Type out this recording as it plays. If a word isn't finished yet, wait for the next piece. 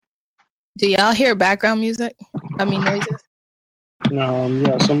Do y'all hear background music? I mean noises? No,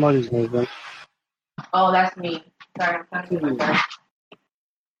 yeah, somebody's moving. Oh, that's me. Sorry, I'm trying to get my guy.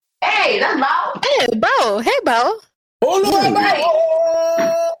 Hey, that's loud. Hey, Bo. Hold on,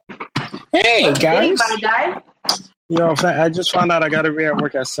 Hey, guys. Hey, my guy. Yo, I just found out I got to be at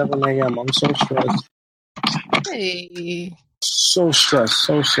work at 7 a.m. I'm so stressed. Hey. So stressed.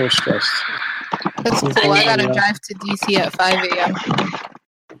 So stressed. That's cool. I gotta drive to DC at 5 a.m.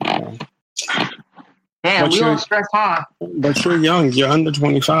 Damn, we don't stress, huh? But you're young. You're under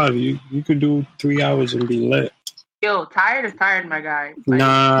 25. You could do 3 hours and be lit. Yo, tired is tired, my guy. Like,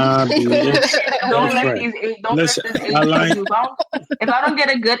 nah, dude. Don't let these 8 hours. If I don't get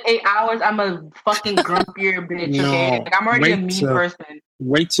a good 8 hours, I'm a fucking grumpier bitch. Okay, like, I'm already a mean person.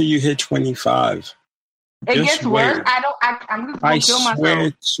 Wait till you hit 25. It gets worse. I'm just gonna kill myself. I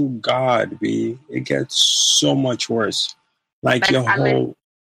swear to God, B, it gets so much worse. Like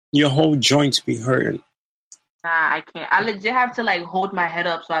your whole joints be hurting. Nah, I can't. I legit have to like hold my head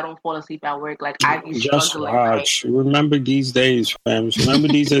up so I don't fall asleep at work. Like I be just struggling. watch. Remember these days, fam. Remember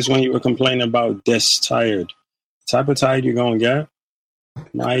these days when you were complaining about this tired. The type of tired you're gonna get.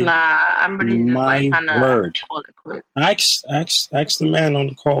 I'm really just like kind of word. Ask the man on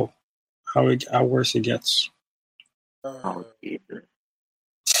the call how worse it gets. Oh Jesus.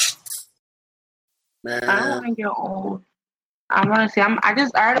 Man. I don't want to get old. I want to say I'm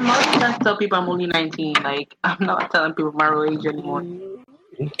just tell people I'm only 19. Like I'm not telling people my real age anymore.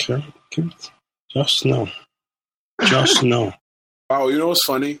 Okay. Just know. Wow, you know what's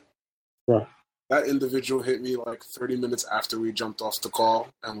funny? What? That individual hit me like 30 minutes after we jumped off the call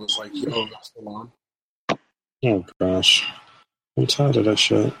and was like, "Yo, that's still on." Oh gosh, I'm tired of that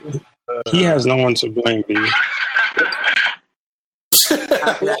shit. He has no one to blame, B.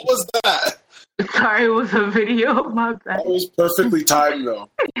 What was that? Sorry, it was a video. My bad. That was perfectly timed, though.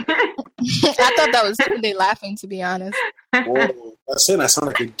 I thought that was they laughing, to be honest. Whoa, that's it. I sound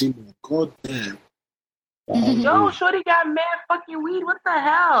like a demon. God damn. Yo, Shorty got mad fucking weed. What the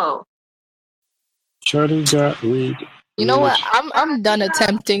hell? Shorty got weed. You know what? I'm done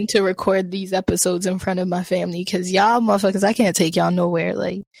attempting to record these episodes in front of my family because y'all motherfuckers, I can't take y'all nowhere.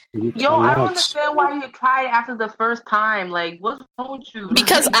 Like, yo, I don't understand why you tried after the first time. Like, what's wrong with you?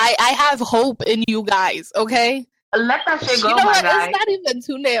 Because I have hope in you guys. Okay, let that shit go. You know my what? guy. It's not even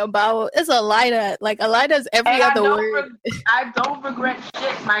Tune about. It's Elida. Like Elida's every other word. I don't regret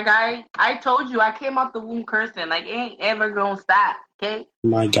shit, my guy. I told you I came out the womb cursing. Like, it ain't ever gonna stop. Okay,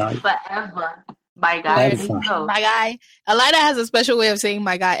 my guy. Forever. My guy. My guy. Elida has a special way of saying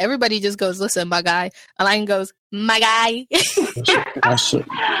my guy. Everybody just goes, listen, my guy. Elida goes, my guy. That's it.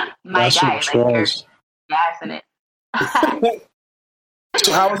 My guy. Like gas in it.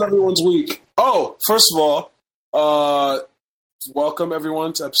 So how was everyone's week? Oh, first of all, welcome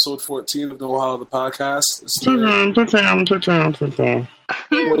everyone to episode 14 of the Ohio the Podcast.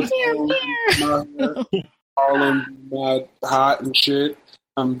 Harlem, mad hot and shit.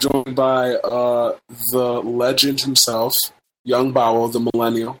 I'm joined by the legend himself, Young Bow, the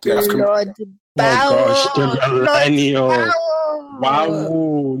millennial, the African. Lord Bow. Oh gosh, the millennial.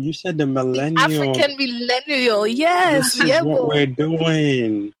 Wow, you said the millennial. African millennial, yes. This is what we're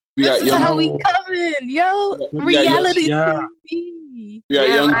doing. This is how we coming, yo. Reality TV. Yeah,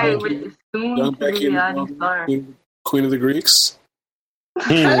 young Becky, Queen of the Greeks.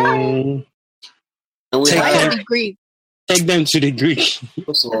 And we have Greek. Take them to the Greek.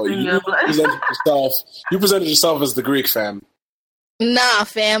 First of all, you presented yourself as the Greek fam. Nah,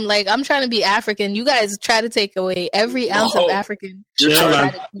 fam. Like, I'm trying to be African. You guys try to take away every ounce of African. You're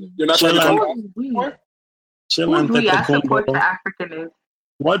not trying to come I support the African.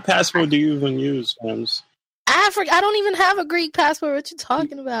 What passport do you even use, fams? Africa. I don't even have a Greek passport. What you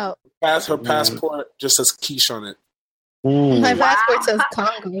talking about? Her passport just says quiche on it. My passport says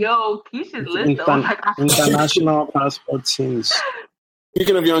Congo. Yo, Quiche is lit though. International passport since.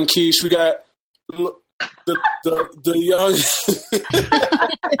 Speaking of young Quiche, we got the young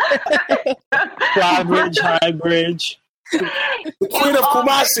Flybridge, the Queen of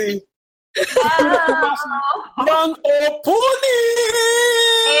Kumasi. Young Opuni.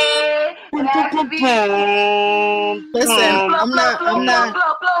 Listen, I'm not.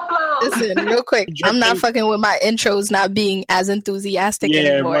 Listen, real quick. I'm not fucking with my intros not being as enthusiastic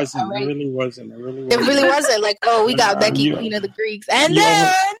anymore. It really wasn't. It really wasn't. Like, oh, we got Becky, Queen of the Greeks, and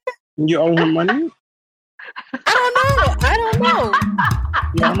then you owe her money. I don't know.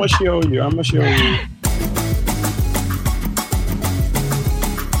 Yeah, how much she owe you?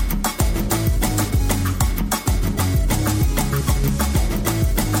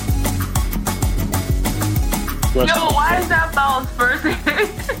 Yo, why is that Bell's first?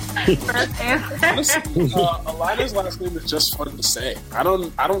 First answer. Alina's last name is just fun to say. I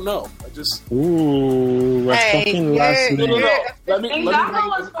don't know. I just. Ooh, what's fucking last name? No. Let me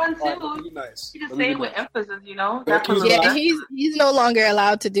was fun too. Nice. You just say it with emphasis, you know. Yeah, he's no longer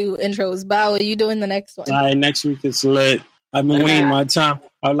allowed to do intros. Bao, are you doing the next one? All right, next week is lit. I've been waiting my time.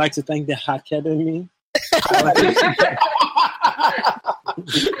 I would like to thank the Academy.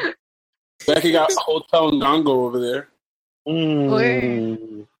 Becky got Hotel Ngango over there.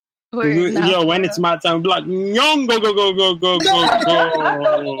 Word. Yo, when it's my time, like, young, go.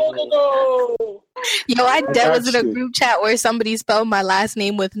 Yo, I was in a group chat where somebody spelled my last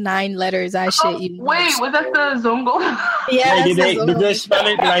name with 9 letters. I shit you. Wait, was that the Zongo? Yeah. Did they spell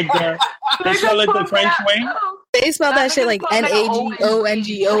it like they spell it the French way? They spell that shit like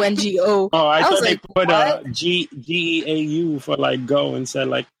Nagongo. Oh, I thought they put a Geau for like go and said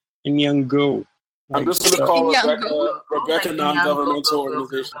like in young go. I'm just gonna call Rebecca non-governmental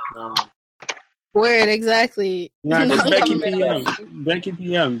organization now. Word, exactly. Nah, it's Becky PM. Becky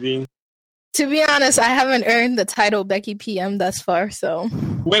PM, B. To be honest, I haven't earned the title Becky PM thus far, so.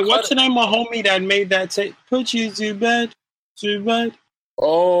 Wait, what's the name of homie that made that tape? Put you to bed.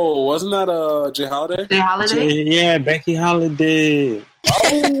 Oh, wasn't that Jay Holiday? Jay Holiday? Yeah, Becky Holiday.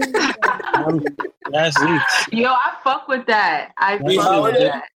 Oh, that's it. Yo, I fuck with that. I fuck with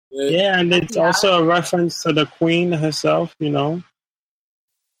that. Yeah, and it's also a reference to the Queen herself, you know.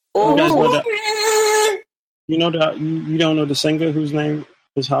 Oh, you know that you don't know the singer whose name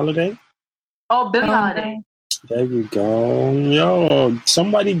is Holiday? Oh, Billie Holiday. There you go. Yo,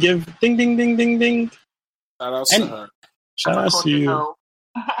 somebody give ding ding ding ding ding. Shout out to her. Shout out to you.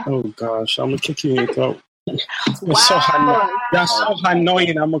 Oh gosh, I'm gonna kick you in your throat. That's so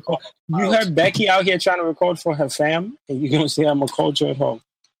annoying. I'm gonna call. You heard Becky out here trying to record for her fam, and you're gonna say I'm gonna call you at home.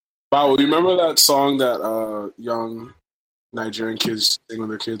 Wow, you remember that song that young Nigerian kids sing with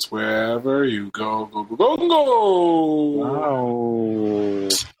their kids? Wherever you go, go. Wow.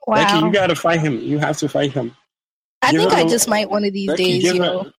 Becky, you gotta fight him. You have to fight him. I think I just might one of these days.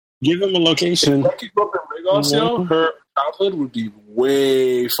 Give him a location. If Becky grew up in Lagos, her childhood would be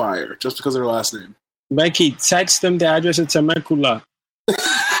way fire just because of her last name. Becky, text them the address of Temecula.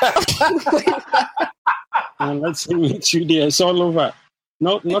 And let's meet you there. It's all over.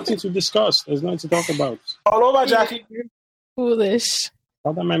 No, nothing to discuss. There's nothing to talk about. All over, Jackie. Foolish.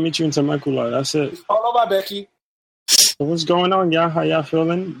 How I might meet you in Temecula. That's it. All over, Becky. So what's going on, y'all? How y'all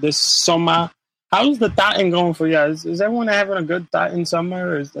feeling this summer? How's the thotting going for y'all? Is everyone having a good thotting summer?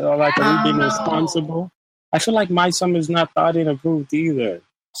 Or is like everything responsible? I feel like my summer's not thotting approved either.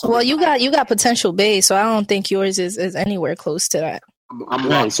 Well, you got potential base, so I don't think yours is anywhere close to that. I'm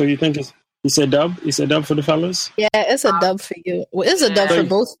right. So you think it's a dub? It's a dub for the fellas? Yeah, it's a dub for you. Well, it's a dub for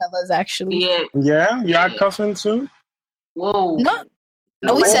both fellas, actually. Yeah, y'all cuffing too? Whoa. No,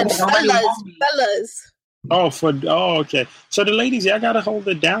 we said fellas. Oh, okay. So the ladies, y'all gotta hold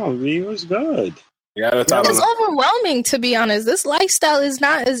it down. It was good. Yeah, it's overwhelming, to be honest. This lifestyle is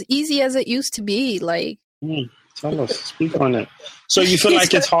not as easy as it used to be. Like, tell us, speak on it. So you feel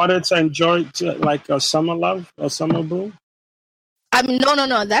like it's harder to enjoy like a summer love, a summer boo? I mean,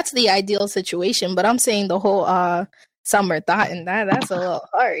 no. That's the ideal situation. But I'm saying the whole summer thought and that's a little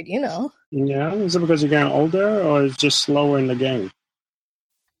hard, you know. Yeah, is it because you're getting older, or it's just slower in the game?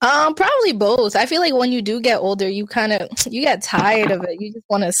 Probably both. I feel like when you do get older, you get tired of it. You just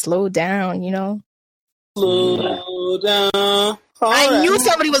want to slow down, you know. Slow down. I knew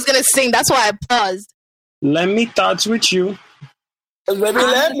somebody was gonna sing. That's why I paused. Let me thoughts with you.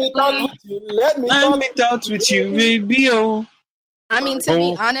 Let me thoughts with you, baby. Oh. I mean, to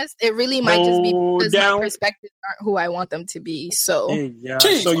be honest, it really might just be because my perspectives aren't who I want them to be. So, yeah.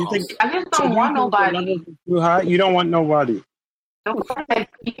 So you think I just don't want nobody. You don't want nobody. Nobody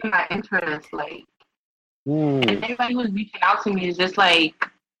piquing my interest, like. And anybody who's reaching out to me is just like.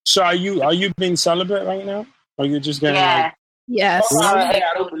 So are you being celibate right now? Or you just getting like? Yes. I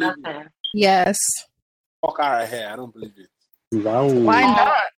don't believe it. Yes. Fuck out of here! I don't believe it. Wow. Why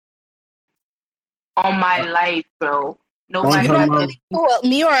not? On my life, bro. Nobody.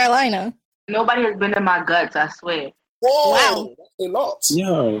 Me or Alina? Nobody has been in my guts. I swear. Whoa! Wow. That's a lot.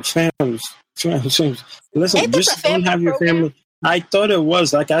 Yo, fams. Listen, just don't have your family. I thought it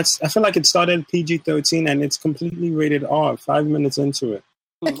was like I feel like it started PG-13 and it's completely rated R. 5 minutes into it.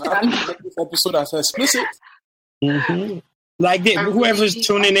 This episode that's explicit. Mm-hmm. Like whoever's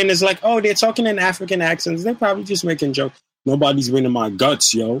tuning in is like, oh, they're talking in African accents. They're probably just making jokes. Nobody's been in my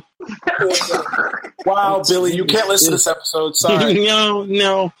guts, yo. Wow, Billy, you can't listen to this episode. Sorry. No.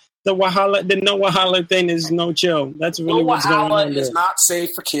 The no Wahala thing is no chill. That's really what's going on. Is not safe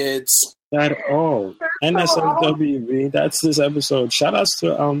for kids at all. NSFWB. That's this episode. Shout outs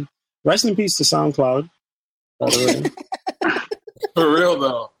to Rest in peace to SoundCloud. By the way. For real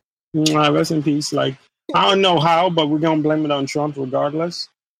though. Rest in peace. Like, I don't know how, but we're gonna blame it on Trump regardless.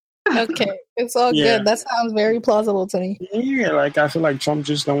 Okay, it's all good. That sounds very plausible to me. Yeah, like I feel like Trump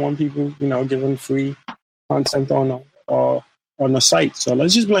just don't want people, giving free content on the site. So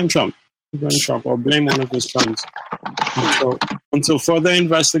let's just blame Trump. Blame Trump or blame one of his friends. Until further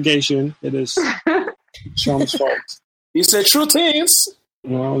investigation, it is Trump's fault. He said true things.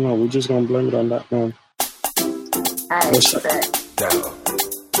 No, we're just gonna blame it on that man.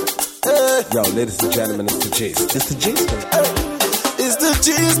 Yo, ladies and gentlemen, it's the G's. It's the G's, baby. It's the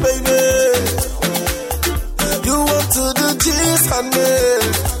G's, baby. You want to the G's, honey.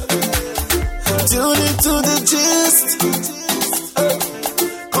 Tune into the G's.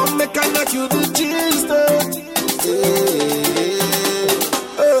 Come make I knock you the G's,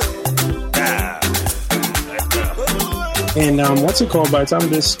 And what's it called? By the time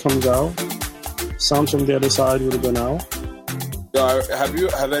this comes out, Sounds from the Other Side would have been out.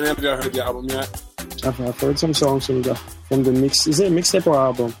 Have any of you heard the album yet? I've heard some songs from the mix. Is it a mixtape or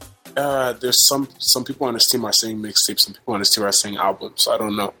album? There's some people on this team are saying mixtape. Some people on this team are saying album. So I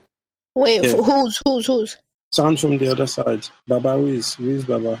don't know. Wait, who's? Sounds from the Other Side. Baba Wiz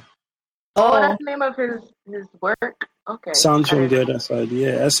Baba. Oh, that's the name of his work. Okay. Sounds from the Other Side.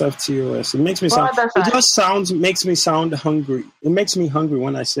 Yeah, SFTOS. It makes me sound. It just makes me sound hungry. It makes me hungry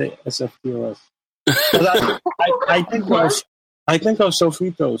when I say SFTOS. I think of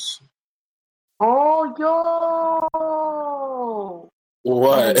Sofritos. Oh, yo!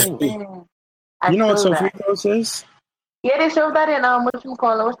 What? You know what Sofritos is? Yeah, they serve that in what's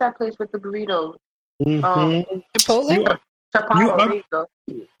that place with the burritos? Mm-hmm. Chipotle. Chipotle.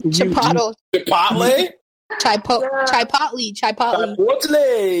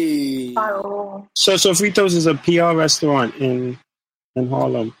 So Sofritos is a PR restaurant in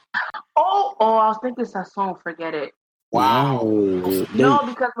Harlem. Oh, I was thinking Sazon. Forget it. Wow. No,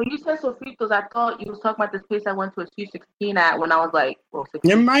 because when you said Sofritos, I thought you was talking about this place I went to a Sweet 16 at when I was like, 16.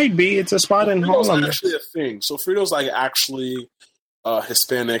 It might be. It's a spot in Harlem. It's actually a thing. Sofritos like actually a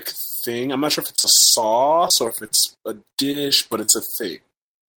Hispanic thing. I'm not sure if it's a sauce or if it's a dish, but it's a thing.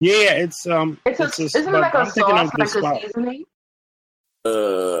 Yeah, it's isn't it like a sauce, like a seasoning?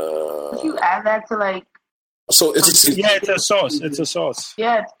 Did you add that to like? So it's it's a sauce. It's a sauce.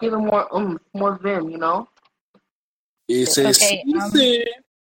 Yeah, it's giving more vim, It's a season.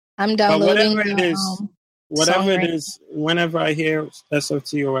 I'm downloading. Whatever it is, whenever I hear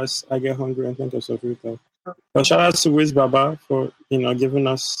SFTOS, I get hungry and think of Sofrito. So shout out to Wiz Baba for giving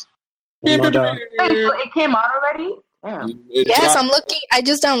us another. It came out already. Yeah. Yes, I'm looking. I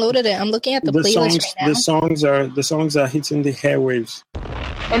just downloaded it. I'm looking at the playlist right now. The songs are hitting the airwaves.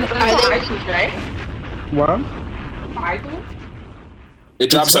 And it's on iTunes, right? What? iTunes?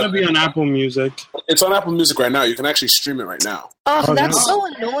 It's going to be on Apple Music. It's on Apple Music right now. You can actually stream it right now. Oh, that's so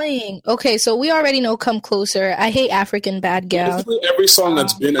annoying. Okay, so we already know "Come Closer." I hate African Bad Gal. Basically, every song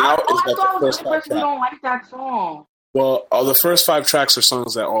that's been out is like the first 5 tracks. Don't like that song. Well, the first 5 tracks are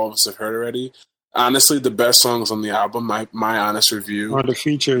songs that all of us have heard already. Honestly, the best songs on the album, my honest review, are the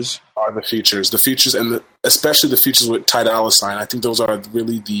features. The features, and especially the features with Ty Dolla $ign. I think those are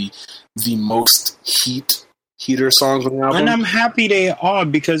really the most heater songs on the album. And I'm happy they are,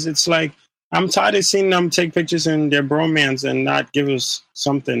 because it's like I'm tired of seeing them take pictures in their bromance and not give us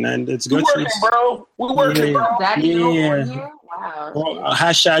something. And it's good. We're working, bro. Yeah. Wow. Well,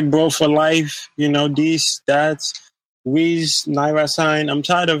 hashtag bro for life. That's Weez, Naira Sign. I'm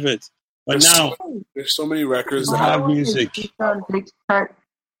tired of it. But there's so many records that have music.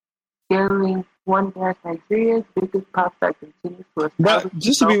 One that's Nigeria's biggest pop star continues to. But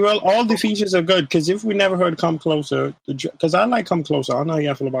just to be real, all the features are good. Because if we never heard "Come Closer," because I like "Come Closer," I don't know how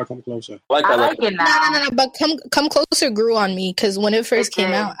you feel about "Come Closer." I like it now. No. But "Come Closer" grew on me because when it first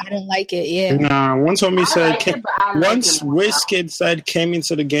came out, I didn't like it. Yeah. Nah. Once Wizkid said "Came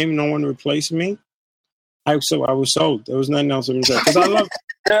into the game, no one replaced me," I was sold. There was nothing else I can say because I love.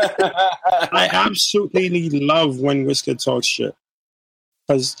 I absolutely love when Wizkid talks shit.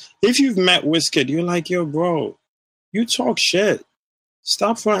 Because if you've met Wizkid, you're like, yo, bro, you talk shit.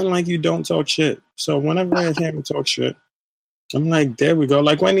 Stop fronting like you don't talk shit. So whenever I hear him talk shit, I'm like, there we go.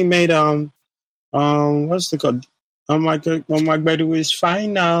 Like when he made what's it called? My baby is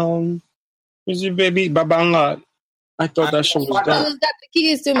fine now. Who's your baby? Babanla. I thought that shit was dope. Got the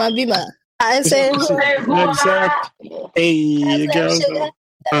keys to my Bima. I said, exactly. Hey, girls.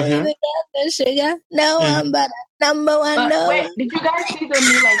 Sugar. No, I'm better. Number one. No. Wait, did you guys see the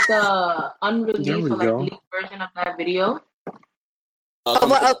new the unreleased or leaked version of that video?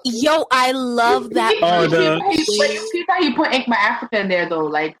 Yo, I love that. You how you put Ink My Africa in there though?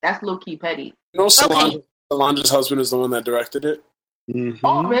 Like that's low key petty. You know, Solange's husband is the one that directed it. Mm-hmm.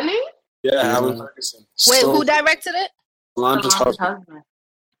 Oh, really? Yeah, Alan Ferguson. Wait, who directed it? Solange's husband.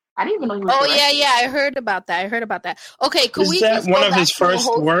 I didn't even know he was. Yeah. I heard about that. Okay, could we? Is that one of his first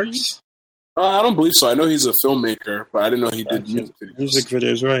works? I don't believe so. I know he's a filmmaker, but I didn't know he did music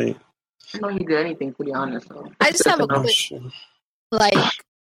videos. Right. I didn't know he did anything, to be honest. So. I just have a question. Like,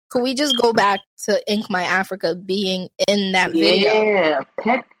 could we just go back to Ink My Africa being in that video? Yeah,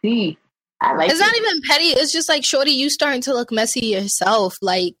 petty. I like it's not even petty. It's just like, shorty, you starting to look messy yourself.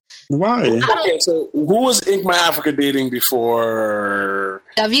 Like, why? Okay, so who was Ink My Africa dating before?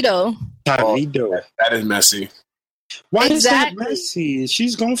 Davido. That is messy. Why is that messy?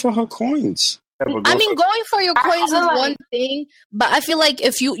 She's going for her coins. I mean, going for your coins is one thing, but I feel like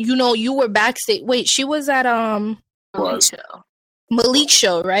if you were backstage. Wait, she was at Malik's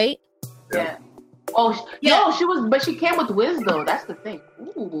show, right? Yeah. Oh, yeah. No, she was, but she came with Wiz though. That's the thing.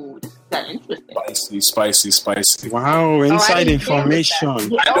 Ooh, this got interesting. Spicy. Wow, inside information.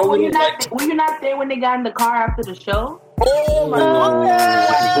 I know were you not there when they got in the car after the show? Oh my God!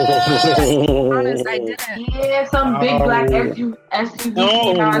 Honest, I didn't. Yeah, some big black SUV.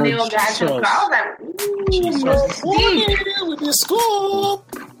 No, they all got in the car. I was like, with your school.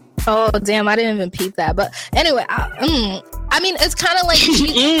 Oh damn! I didn't even peep that. But anyway, I mean, it's kind of like,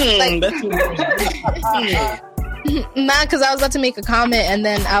 nah, because I was about to make a comment and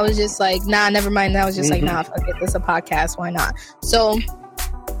then I was just like, nah, never mind. And I was just like, nah, fuck it, this is a podcast. Why not? So,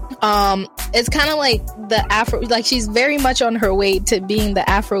 it's kind of like the Afro, like she's very much on her way to being the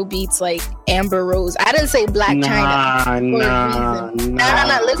Afro beats, like Amber Rose. I didn't say Black China. Nah.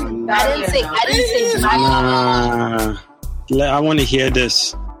 Listen, I didn't say Black. I want to hear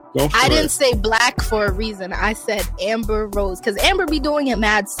this. I didn't say black for a reason. I said Amber Rose because Amber be doing it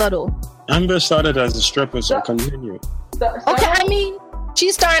mad subtle. Amber started as a stripper, so continue. Okay, I mean,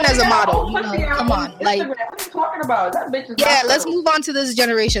 she's starting as a model. Come on, like. What are you talking about? That bitch is let's move on to this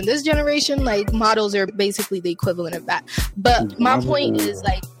generation. This generation, like, models are basically the equivalent of that. But my point is,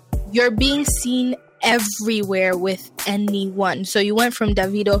 like, you're being seen everywhere with anyone. So you went from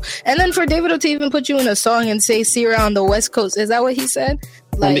Davido, and then for Davido to even put you in a song and say "Sierra on the West Coast," is that what he said?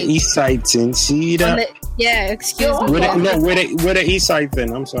 Like, on the East Side thing, see that? Excuse me. With the East Side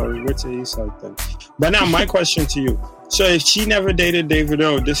thing. I'm sorry, what's the East Side thing? But now my question to you: so if she never dated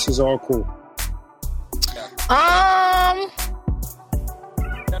Davido, this is all cool?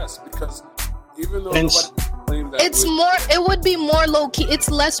 Yes, because even though it would be more low key. It's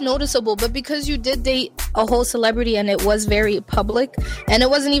less noticeable, but because you did date a whole celebrity and it was very public, and it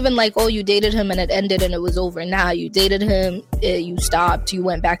wasn't even like, oh, you dated him and it ended and it was over. Nah, you dated him, you stopped, you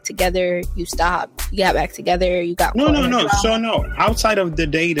went back together, you stopped, you got back together, you got no. So no, outside of the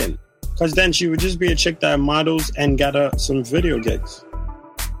dating, because then she would just be a chick that models and got some video gigs.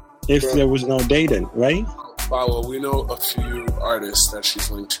 If there was no dating, right? Well, we know a few artists that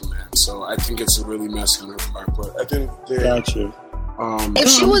she's linked to, man. So I think it's really messy on her part. But I think gotcha. If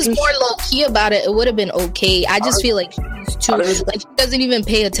she was more low key about it, it would have been okay. I just feel like she's too, like, she doesn't even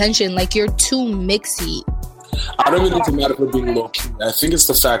pay attention. Like, you're too mixy. I don't even think it's a matter of being low key. I think it's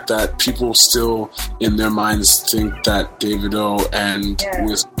the fact that people still, in their minds, think that Davido and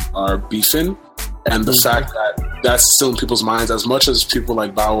Wiz are beefing. And the fact that that's still in people's minds, as much as people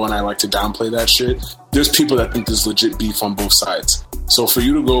like Bow and I like to downplay that shit, there's people that think there's legit beef on both sides. So for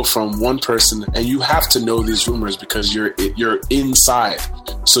you to go from one person, and you have to know these rumors because you're inside,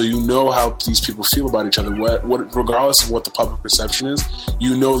 so you know how these people feel about each other. What regardless of what the public perception is,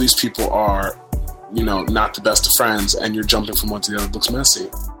 you know these people are, not the best of friends, and you're jumping from one to the other. It looks messy.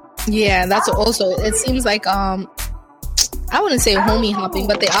 Yeah, that's also. It seems like I wouldn't say homie hopping,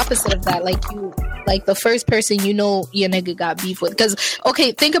 but the opposite of that. Like the first person your nigga got beef with. Because,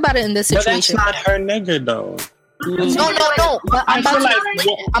 okay, think about it in this situation. But that's not her nigga, though. No. But I'm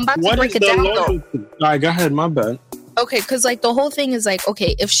about to break it down, though. All right, go ahead. My bad. Okay, because, like, the whole thing is, like,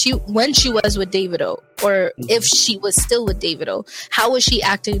 okay, when she was with Davido, or if she was still with Davido, how was she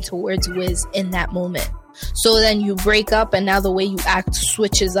acting towards Wiz in that moment? So then you break up, and now the way you act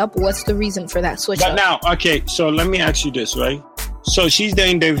switches up. What's the reason for that switch up? Now, okay, so let me ask you this, right? So she's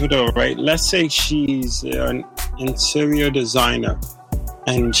dating Davido, right? Let's say she's an interior designer,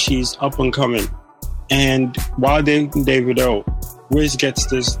 and she's up and coming. And while dating Davido, Wiz gets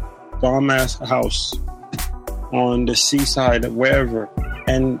this bomb-ass house on the seaside, wherever,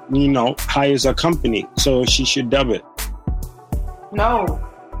 and, hires a company. So she should dub it. No.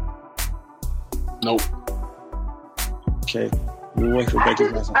 Nope. Okay. We'll wait for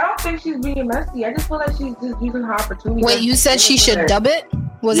Becky's message. I don't think she's being messy. I just feel like she's just using her opportunity. Wait, you said she should dub it?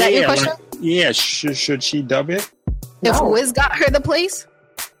 Was that your question? Should she dub it? If Wiz got her the place?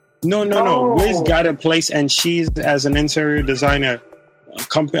 No. Wiz got a place, and she's, as an interior designer,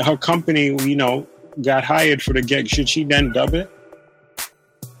 her company, got hired for the gig. Should she then dub it?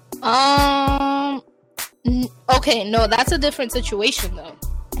 Okay, no, that's a different situation, though.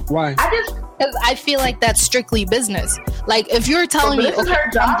 Why? Because I feel like that's strictly business. Like, if you're telling me, okay,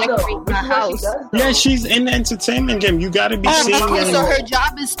 I'm decorating my house. Yeah, she's in the entertainment game. You got to be seen. So her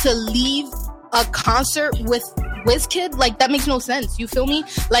job is to leave a concert with WizKid? Like, that makes no sense. You feel me?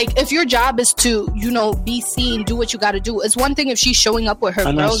 Like, if your job is to, be seen, do what you got to do. It's one thing if she's showing up with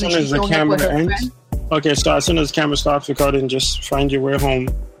her girls and she's showing up with her friends. Okay, so as soon as the camera stops recording, just find your way home.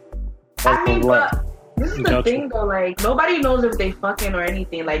 This is the thing, though. Like, nobody knows if they fucking or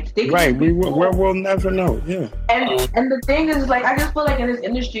anything. Like, they we'll never know. Yeah. And the thing is, like, I just feel like in this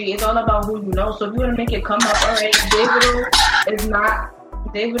industry, it's all about who you know. So if you want to make it come up, all right, Davido is not.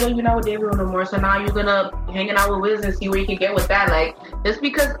 Davido, you're not with Davido no more. So now you're gonna hanging out with Wiz and see where you can get with that. Like, just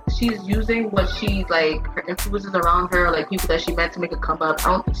because she's using what she like her influences around her, like people that she meant to make a come up. I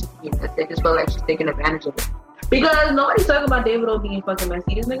don't think she's being messy. I just feel like she's taking advantage of it. Because nobody's talking about Davido being fucking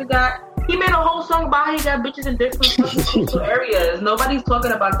messy. This nigga he made a whole song about how he got bitches in different social areas. Nobody's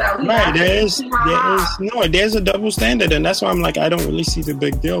talking about that. There's a double standard, and that's why I'm like, I don't really see the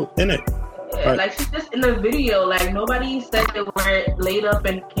big deal in it. Yeah, like, she's just in the video. Like, nobody said they were laid up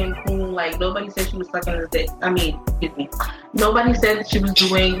in Cancun. Like, nobody said she was sucking his dick. Excuse me. Nobody said she was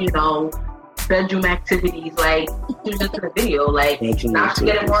doing, bedroom activities. Like, she was just in the video. Like, now she's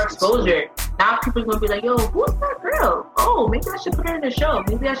getting more exposure. Now people are gonna be like, yo, who's that girl? Oh, maybe I should put her in the show.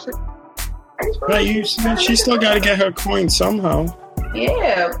 Maybe I should. She still got to get her coin somehow.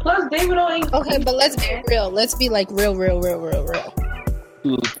 Yeah. Plus, Davido ain't. Okay, but let's be real. Let's be like real.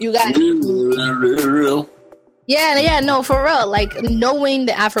 You got real. Yeah, no, for real. Like, knowing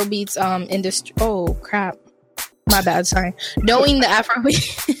the Afrobeats industry. Oh crap, my bad. Sorry. Knowing the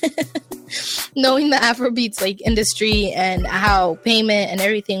Afrobeats like industry and how payment and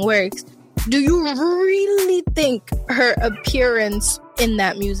everything works. Do you really think her appearance in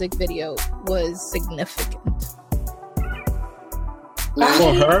that music video was significant?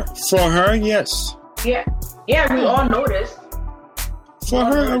 For her, yes. Yeah, we all noticed. For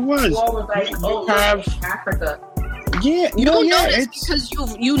her, it was. We all was like, Africa. Yeah, you don't notice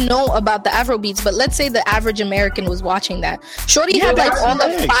because you know about the Afrobeats, but let's say the average American was watching that. Shorty had like all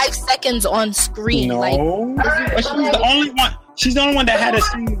the 5 seconds on screen. No, like, she's the only one. She's the only one that had a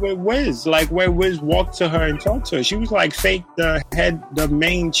scene with Wiz, like where Wiz walked to her and talked to her. She was like fake the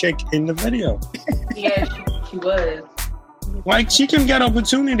main chick in the video. Yeah, she was. Like, she can get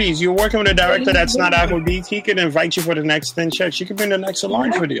opportunities. You're working with a director that's not Afrobeat. He could invite you for the next thin check. She could be in the next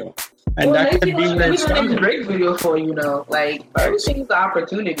Solange video, and that could be where it's a great video for Like, everything is an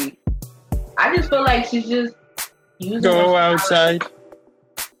opportunity. I just feel like she's just using. Go outside.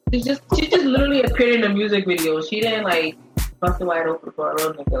 She just literally appeared in a music video. She didn't like bust it wide open for a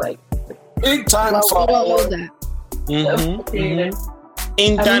real nigga. Like, big time for all that.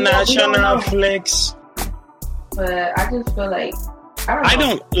 International flex. But I just feel like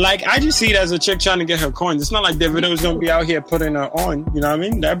I just see it as a chick trying to get her coins. It's not like Davido's gonna be out here putting her on. You know what I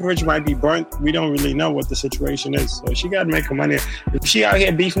mean? That bridge might be burnt. We don't really know what the situation is. So she gotta make her money. If she out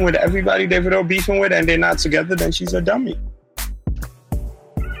here beefing with everybody Davido beefing with and they're not together, then she's a dummy.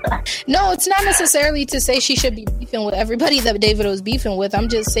 No, it's not necessarily to say she should be beefing with everybody that Davido's beefing with. I'm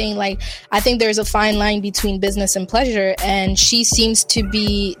just saying, like, I think there's a fine line between business and pleasure, and she seems to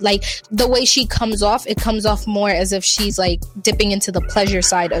be, like, the way she comes off, it comes off more as if she's, like, dipping into the pleasure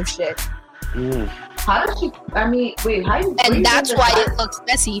side of shit. How does she, how you... And that's why it looks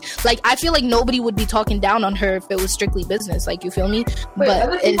messy. Like, I feel like nobody would be talking down on her if it was strictly business. Like, you feel me? I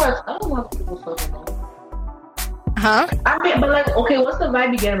don't know if people talking about. Huh? I mean, but like, okay, what's the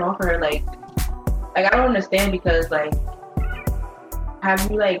vibe you getting off of her? Like I don't understand, because like, have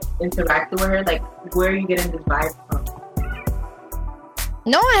you like interacted with her? Like, where are you getting this vibe from?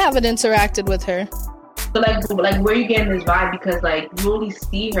 No, I haven't interacted with her. So like where are you getting this vibe? Because like, you only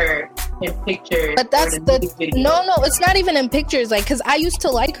see her in pictures. But that's no, it's not even in pictures. Like, because I used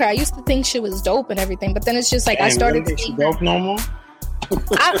to like her. I used to think she was dope and everything. But then it's just like, I started to see dope no more.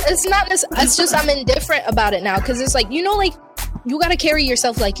 It's not. It's just I'm indifferent about it now, because it's like, like you gotta carry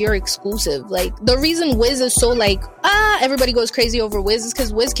yourself like you're exclusive. Like, the reason Wiz is so like, everybody goes crazy over Wiz is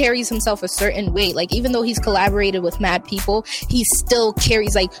because Wiz carries himself a certain way. Like, even though he's collaborated with mad people, he still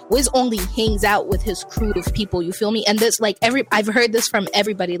carries, like, Wiz only hangs out with his crew of people, you feel me? And this, like, I've heard this from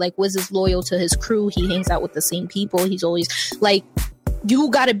everybody. Like, Wiz is loyal to his crew. He hangs out with the same people. He's always, like, you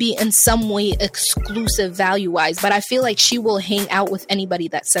gotta be in some way exclusive value-wise. But I feel like she will hang out with anybody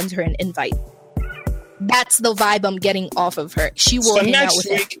that sends her an invite. That's the vibe I'm getting off of her. She will hang out with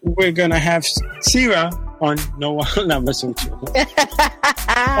next week, we're gonna have Sierra on No One Number Two.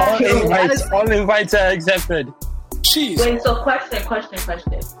 All invites are accepted. Jeez. Wait, so question.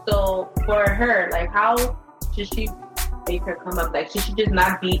 So for her, like, how should she make her come up? Like, should she just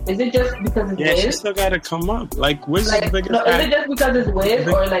not be? Is it just because it's Wiz? She still gotta come up. Like, Wiz is the biggest. No, is it just because it's Wiz,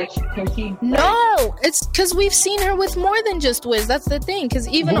 or like, can she? Like, no, it's because we've seen her with more than just Wiz. That's the thing. Because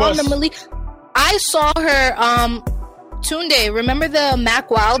even on the Malik, I saw her. Tunde, remember the Mac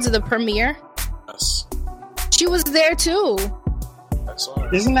Wilds, the premiere? Yes. She was there too. I saw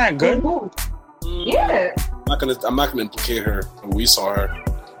her. Isn't that good? Yeah. I'm not gonna implicate her. We saw her.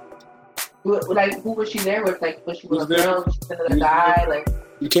 Like, who was she there with? Like, was she with a there? girl? Was she with a guy? Like,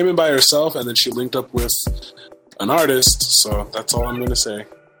 She came in by herself, and then she linked up with an artist. So that's all I'm gonna say.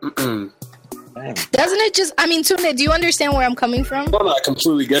 Doesn't it just? I mean, Tunde, do you understand where I'm coming from? No, I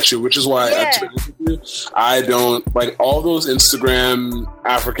completely get you, which is why I don't like all those Instagram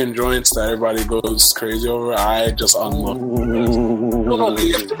African joints that everybody goes crazy over. I just unlock.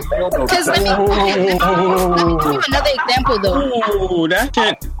 Because let me give you another example, though. Oh, that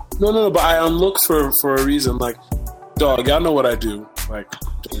can't. No, but I unlook for a reason. Like, dog, y'all know what I do. Like,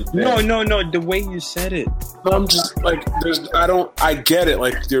 No. The way you said it. no, I'm just like, I get it.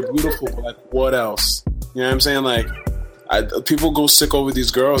 Like, they're beautiful, but like, what else? You know what I'm saying? Like, people go sick over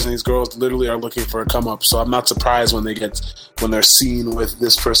these girls, and these girls literally are looking for a come up. So I'm not surprised when they're seen with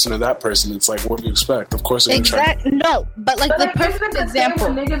this person or that person. It's like, what do you expect? Of course, they're Exactly. No, but like the perfect example.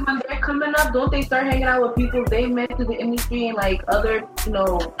 Niggas, when they're coming up, don't they start hanging out with people they met to the industry and like other, I don't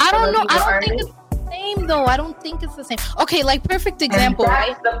know. I don't think it's the same though. I don't think it's the same. Okay, like perfect example,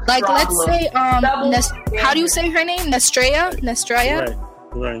 right? Like let's say how do you say her name? Nestria?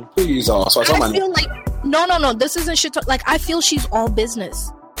 Right. Please, also. I feel like no. This isn't shit. Like I feel she's all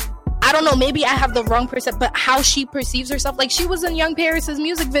business. I don't know. Maybe I have the wrong perception, but how she perceives herself, like she was in Young Paris's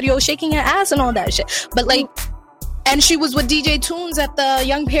music video, shaking her ass and all that shit. But like, and she was with DJ Tunes at the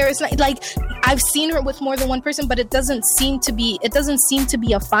Young Paris night. Like I've seen her with more than one person, but it doesn't seem to be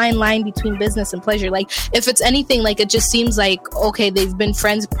a fine line between business and pleasure. Like if it's anything, like it just seems like okay, they've been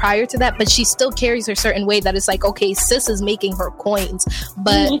friends prior to that, but she still carries her certain way that it's like okay, sis is making her coins,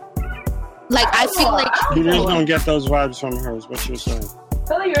 but. Like I feel like you just don't get those vibes from her. Is what you're saying. I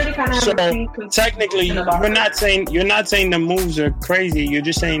feel like you already kind of have technically, you're not saying the moves are crazy. You're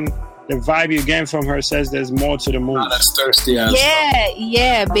just saying the vibe you're getting from her says there's more to the moves. That's thirsty ass.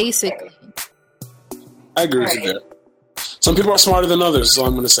 Yeah, basically. I agree with you there. Some people are smarter than others, is all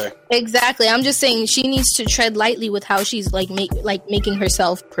I'm going to say. Exactly. I'm just saying she needs to tread lightly with how she's making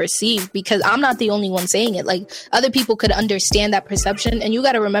herself perceived, because I'm not the only one saying it. Like other people could understand that perception, and you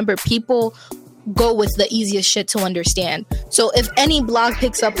got to remember people go with the easiest shit to understand. So if any blog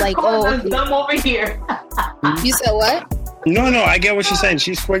picks up like, dumb over here. You said what? No, I get what she's saying.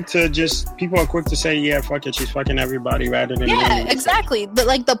 People are quick to say, yeah, fuck it, she's fucking everybody rather than exactly.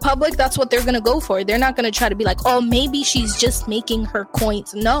 The public, that's what they're gonna go for. They're not gonna try to be like, oh, maybe she's just making her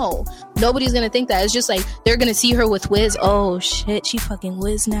coins. No, nobody's gonna think that. It's just like they're gonna see her with Wiz. Oh shit, she fucking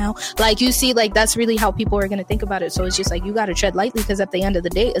Wiz now. Like you see, like that's really how people are gonna think about it. So it's just like you gotta tread lightly, because at the end of the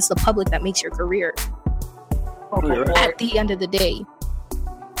day, it's the public that makes your career. At the end of the day.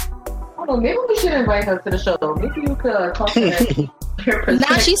 Oh, maybe we should invite her to the show. Maybe you could talk to her.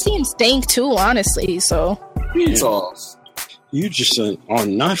 Nah, she seems stank too, honestly. So It's off. You just said, "Oh,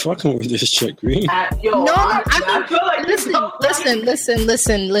 not fucking with this chick, Green." I feel like listen.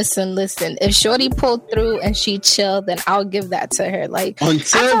 If Shorty pulled through and she chilled, then I'll give that to her. Like I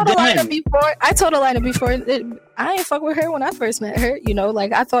told Alina before. I ain't fuck with her when I first met her. You know,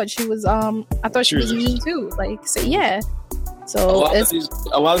 like I thought she was mean too. Like, so yeah. So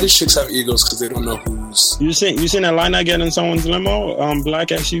a lot of these chicks have egos because they don't know who's. You seen Alina get in someone's limo, black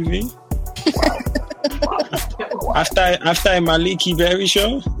SUV? After a Maliki Berry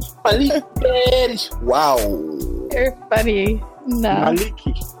show? Maliki Berry. Wow. You're funny. Nah.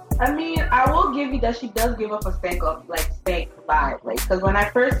 Maliki. I mean, I will give you that she does give up a stank vibe. Like, because when I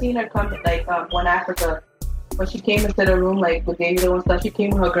first seen her come, like, One Africa, when she came into the room, like, with Davido and stuff, she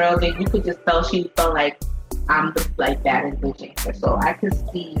came with her girls, and you could just tell she felt like, I'm the, like, baddest bitch in here. So I could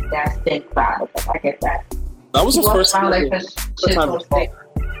see that stank vibe. Like, I get that. That was the first time. Like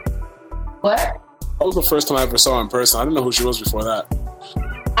what? That was the first time I ever saw her in person. I didn't know who she was before that.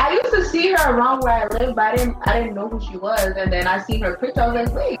 I used to see her around where I live, but I didn't know who she was. And then I seen her picture. I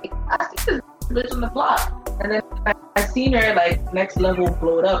was like, wait, I see this bitch on the block. And then I seen her like next level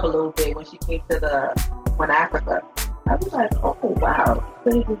blowed up a little bit when she came to One Africa. I was like, oh wow,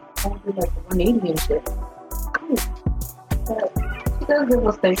 she does like 180 and shit. But she does give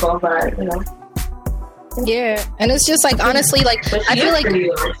us things all right, you know. Yeah, and it's just like honestly, like I feel like.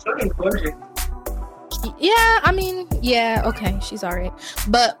 Yeah, I mean, yeah, okay, she's alright.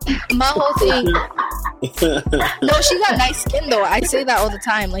 But my whole thing, no, she got nice skin though. I say that all the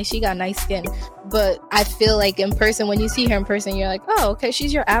time, like she got nice skin. But I feel like in person, when you see her in person, you're like, oh, okay,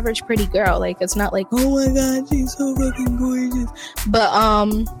 she's your average pretty girl. Like it's not like, oh my god, she's so fucking gorgeous. But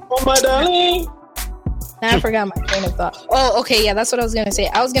oh my darling. I forgot my train of thought. Oh, okay, yeah, that's what I was gonna say.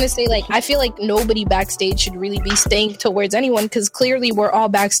 I was gonna say, like, I feel like nobody backstage should really be staying towards anyone because clearly we're all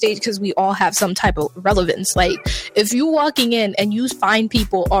backstage because we all have some type of relevance. Like, if you walking in and you find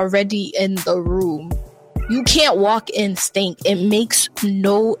people already in the room, you can't walk in stink. It makes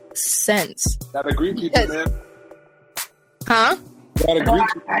no sense. Gotta greet people, man. Huh? Gotta greet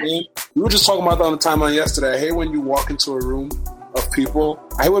people, man. We were just talking about that on the timeline yesterday. I hate when you walk into a room of people.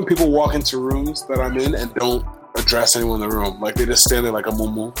 I hate when people walk into rooms that I'm in and don't address anyone in the room. Like they just stand there like a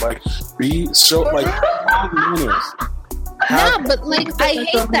moo. Like Nah, but like I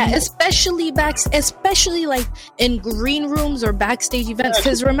hate that, especially like in green rooms or backstage events.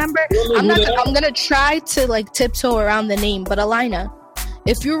 Because remember, I'm gonna try to like tiptoe around the name, but Alina,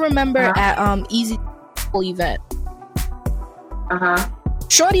 if you remember at Easy event,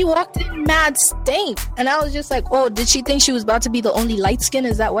 Shorty walked in mad stink, and I was just like, oh, did she think she was about to be the only light skin?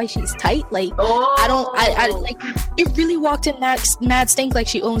 Is that why she's tight? Like, I like, it really walked in mad stink like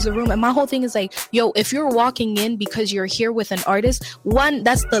she owns the room. And my whole thing is like, yo, if you're walking in because you're here with an artist, one,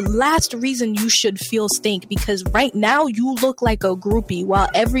 that's the last reason you should feel stink, because right now you look like a groupie while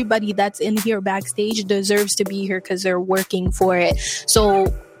everybody that's in here backstage deserves to be here because they're working for it. So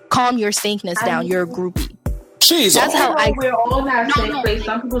calm your stinkness down. You're a groupie. Jeez, that's how we're all not safe place.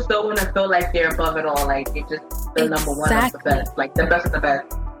 Some people still want to feel like they're above it all, like they're just the number one of the best, like the best of the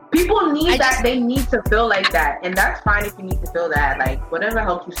best. People need that. They need to feel like that, and that's fine if you need to feel that. Like whatever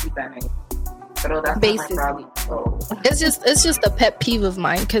helps you sleep at night. But that's basically not my problem. So. It's just a pet peeve of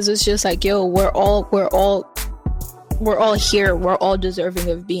mine because it's just like, yo, we're all here. We're all deserving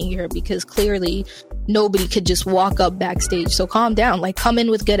of being here because clearly nobody could just walk up backstage. So calm down, like come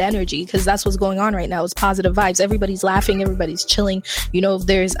in with good energy because that's what's going on right now. It's positive vibes. Everybody's laughing. Everybody's chilling. You know, if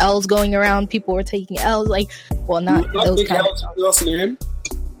there's L's going around, people are taking L's. Like, well, not those kind of L's.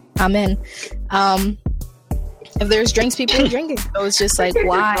 I'm in. If there's drinks, people are drinking. So it's just like,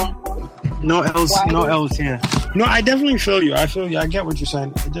 why? No L's here. No, I definitely feel you. I get what you're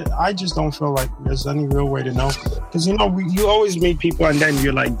saying. I just don't feel like there's any real way to know. Because, you know, you always meet people and then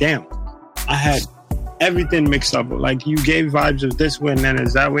you're like, damn, I had everything mixed up. Like, you gave vibes of this way and then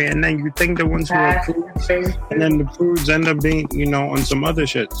it's that way. And then you think the ones who are prudes, and then the prudes end up being, you know, on some other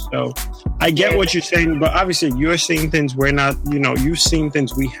shit. So I get what you're saying. But obviously, you're seeing things we're not, you know, you've seen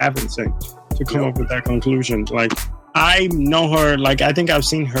things we haven't seen to come up with that conclusion. Like, I know her, like, I think I've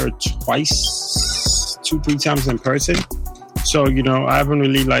seen her twice, 2-3 times in person. So, you know, I haven't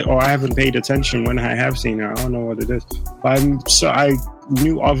really, like, I haven't paid attention when I have seen her. I don't know what it is. But I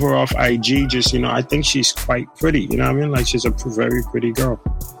knew of her off IG, just, you know, I think she's quite pretty, you know what I mean? Like, she's a very pretty girl.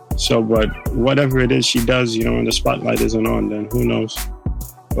 So, but whatever it is she does, you know, when the spotlight isn't on, then who knows?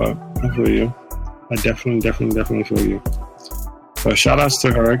 But I feel you. I definitely feel you. So shout outs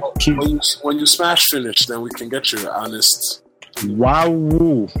to her. When you smash finish, then we can get your honest. Wow,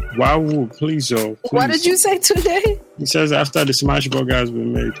 please, yo. Please. What did you say today? He says after the smash burger has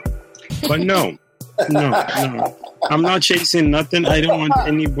been made. But no. I'm not chasing nothing. I don't want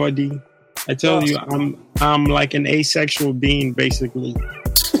anybody. I tell you, I'm like an asexual being, basically.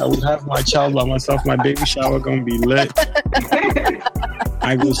 I will have my child by myself. My baby shower gonna be lit.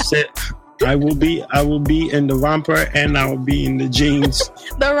 I will sit. I will be in the romper and I will be in the jeans.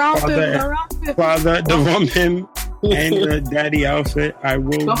 The romper. The romper and the daddy outfit. I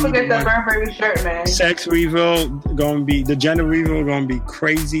will. Don't forget the Burberry shirt, man. Sex reveal gonna be, the gender reveal gonna be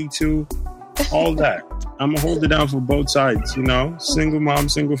crazy too. All that. I'm gonna hold it down for both sides, you know? Single mom,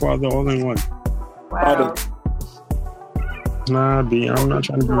 single father, all in one. Wow. Nah, B, I'm not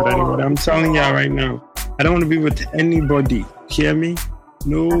trying to be with anybody. I'm telling y'all right now. I don't want to be with anybody. Hear me?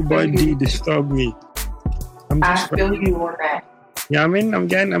 Nobody disturb me. I feel you on that. Yeah, I mean, I'm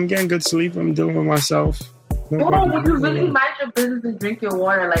getting good sleep. I'm dealing with myself. Bro, when you really mind your business and drink your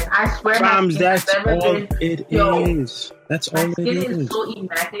water, like I swear, Fams, that's all been, it is. That's all my it skin is. is so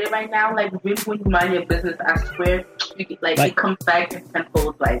immaculate right now. Like really, when you mind your business, I swear, like it comes back in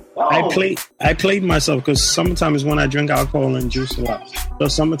tenfold. Like wow. I played myself because sometimes when I drink alcohol and juice a lot, so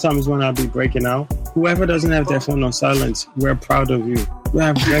sometimes when I'll be breaking out. Whoever doesn't have their phone on silence, we're proud of you. We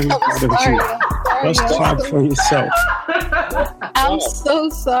are very proud of you. Just clap for yourself. I'm so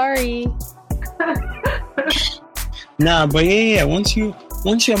sorry. Nah, but yeah. Once you're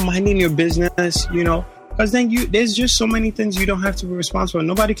minding your business, you know, because then there's just so many things you don't have to be responsible for.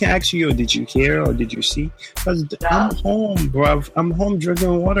 Nobody can ask you, did you hear or did you see? Because I'm home, bruv. I'm home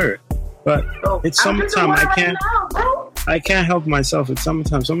drinking water. But it's summertime. I can't help myself. It's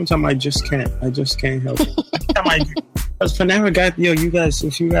summertime. Summertime, I just can't help it. Because Panera got, you guys,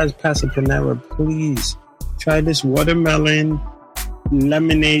 if you guys pass a Panera, please try this watermelon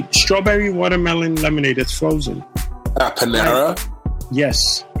lemonade, strawberry watermelon lemonade. It's frozen. At Panera?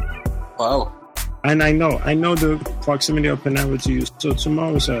 Yes. Wow. And I know the proximity of Panera to you. So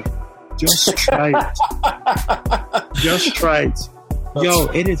tomorrow, sir, just try it. Just try it. Yo,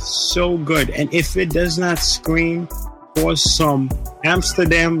 it is so good. And if it does not scream for some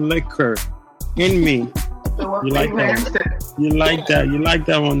Amsterdam liquor in me, you like that. You like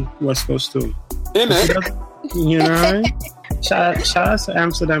that one, West Coast too. In it. You know, right? Shout out to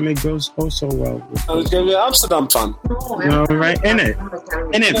Amsterdam. It goes so well. I was giving you Amsterdam fun. You know, right? In it,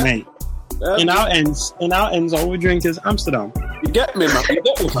 mate. In our ends, all we drink is Amsterdam. You get me,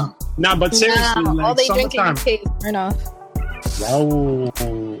 man. Nah, but seriously, like, all they drink summertime. is case. Turn off. Wow.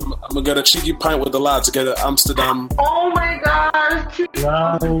 I'm gonna get a cheeky pint with the lads to get an Amsterdam. Oh my gosh.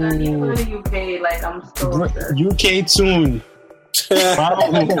 Wow. UK, like I'm so upset. UK tune. Wow. I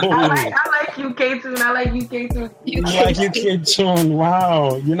like UK tune. You like UK tune.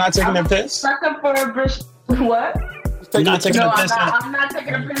 Wow. You're not taking a piss? Sucker for a British. What? You're not taking a piss? I'm not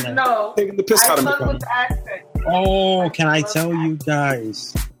taking a piss, no. Taking the piss out of I me. fuck with the accent. Oh, can I tell you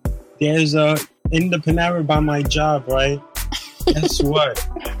guys? There's in the Panera by my job, right? Guess what?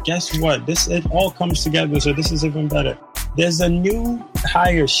 It all comes together, so this is even better. There's a new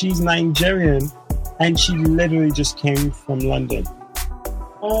hire. She's Nigerian, and she literally just came from London.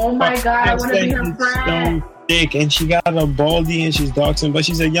 Oh my God, I want to be her friend. So thick, and she got a baldy, and she's dark-skinned, but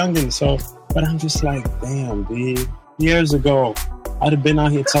she's a youngin', so... But I'm just like, damn, dude. Years ago, I'd have been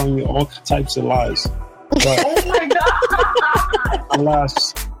out here telling you all types of lies. But oh my God!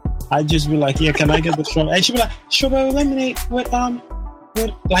 Alas, I'd just be like, yeah, can I get the strawberry? And she'd be like, strawberry lemonade with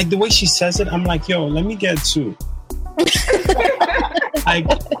like the way she says it, I'm like, yo, let me get two.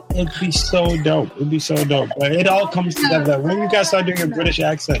 It'd be so dope. But it all comes together. When you guys start doing a British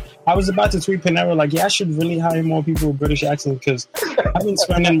accent, I was about to tweet Panera like, yeah, I should really hire more people with British accents because I've been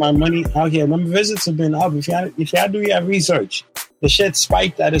spending my money out here. My visits have been up. If y'all do your research, the shit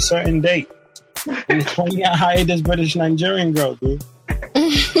spiked at a certain date. And when I hired this British Nigerian girl, dude.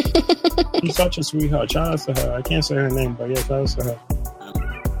 She's such a sweetheart. Shout out to her. I can't say her name, but yeah, shout out to her.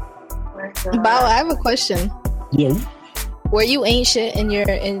 Bao, I have a question. Yeah. Were you ain't shit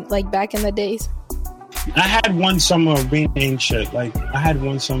back in the days? I had one summer of being ain't shit. Like I had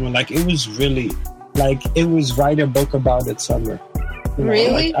one summer, like it was really, like it was write a book about it summer. You know,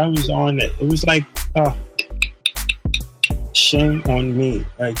 really? Like, I was on it. It was like, shame on me.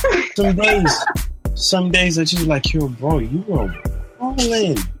 Like some days that you like, yo, bro, you were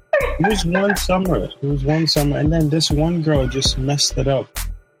balling. It was one summer, and then this one girl just messed it up.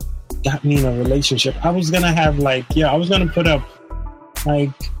 Got me in a relationship. I was gonna have I was gonna put up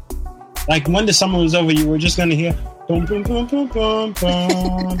like when the summer was over, you were just gonna hear boom boom boom boom boom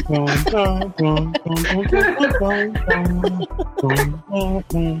boom boom boom boom boom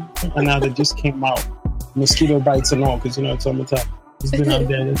boom, and now they just came out, mosquito bites and all, because you know it's summertime. It's been out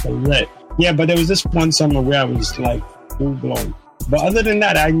there, it's a lit. Yeah, but there was this one summer where I was like full blown. But other than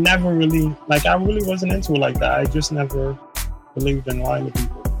that, I never really I really wasn't into it like that. I just never believed in lying to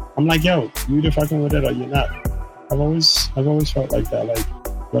people. I'm like, yo, you either fucking with it or you're not. I've always felt like that. Like,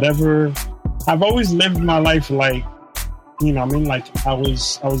 whatever. I've always lived my life like, you know what I mean? Like, I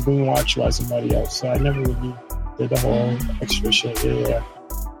was being watched by somebody else. So I never really did the whole extra shit. Yeah.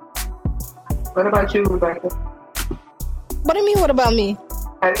 What about you, Rebecca? What do you mean, what about me?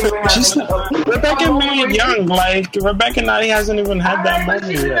 Rebecca married young. Like, Rebecca now hasn't even had that moment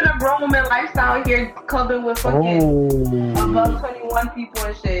yet. She's living a grown woman lifestyle here, covered with fucking above 21 people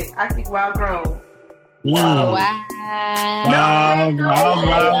and shit. I think wild grown. Wow. Wow.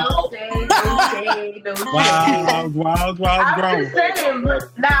 Wild, I'm just saying, but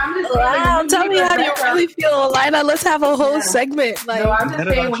I'm just saying. Wow, tell me how you really feel, Lina. Let's have a whole Yeah. segment. Like, No, I'm just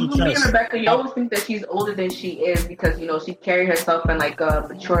Get saying, it when out you your meet chest. Rebecca, you always think that she's older than she is because, you know, she carried herself in like a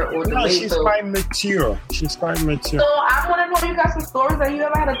mature older No, way. she's So quite mature. She's quite mature. I want to know if you got some stories that you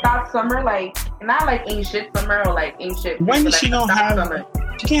ever had a thought summer, like, not like ain't shit summer or like ain't shit. When but does she like a don't thought have? summer.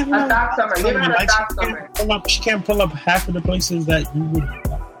 She can't A thought summer. You ever had a Like, thought summer? she can't pull up half of the places that you would.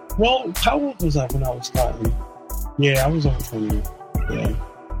 Well, how old was I when I was starting? Yeah, I was over 20. Yeah,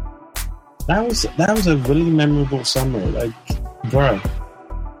 that was a really memorable summer. Like, bruh.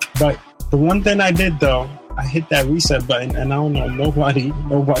 But the one thing I did though, I hit that reset button, and I don't know nobody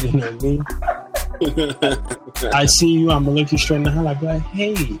know me. I see you, I'm gonna look you straight in the eye, like,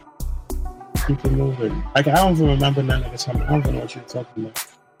 hey, keep it moving. Like, I don't even remember none of the time. I don't even know what you're talking about.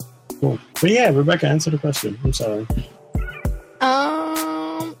 Cool. But yeah, Rebecca, answer the question. I'm sorry.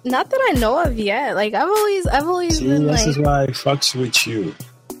 not that I know of yet. Like, I've always See, been this like, is why I fucks with you.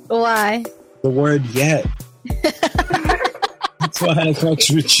 why? The word yet. That's why I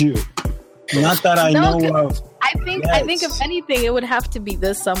fucks with you. Not that I No, know of. I think if anything, it would have to be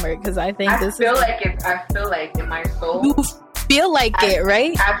this summer because I think I this feel is. like in my soul. You feel like it,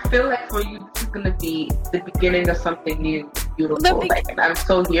 right? I feel like for you, this is gonna be the beginning of something new, beautiful. The Like, and I'm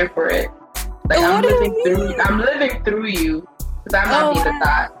so here for it. Like, What I'm do you living through you because I'm not being the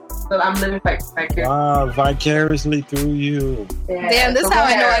thought. So I'm living like Wow, vicariously through you. Damn, this so how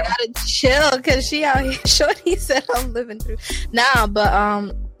go I know I ahead. gotta chill because she out here. Shorty said I'm living through. Nah,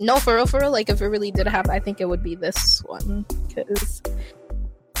 but no, for real. Like, if it really did happen, I think it would be this one. Because,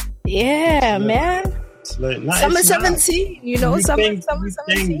 yeah, man. It's like, nah, Summer it's not. 17, you know, You summer think,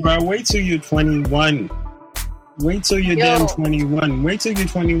 17. bro, wait till you're 21. Wait till you're damn 21. Wait till you're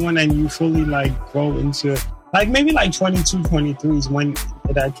 21 and you fully like grow into it. Like, maybe like 22, 23 is when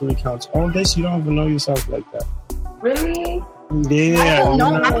it actually counts. All this, you don't even know yourself like that. Really? Yeah. I don't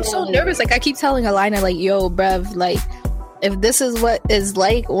know. no. I'm so nervous. Like, I keep telling Alina, like, yo, bruv, like, if this is what is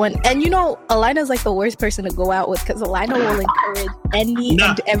like when, and you know, Alina's like the worst person to go out with because Alina will encourage any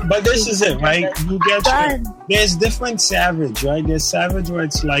Nah, and everything. but this is it, right? You get Done. there's different savage, right? There's savage where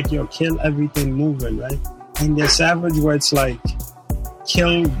it's like, yo, kill everything moving, right? And there's savage where it's like,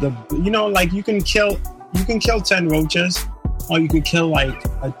 kill the, you know, like you can kill 10 roaches, or you could kill like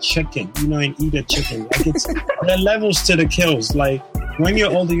a chicken, you know, and eat a chicken. Like, it's there are levels to the kills. Like, when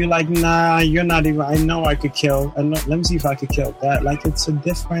you're older, you're like, nah, you're not even. I know I could kill. Let me see if I could kill that. Like, it's a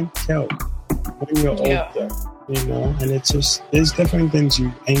different kill when you're older, you know. And it's just there's different things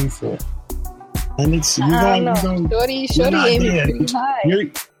you aim for, and it's you don't. Shorty you're not aiming there. pretty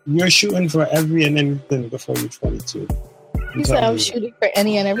high. You're shooting for every and anything before you're 22. You said I'm shooting for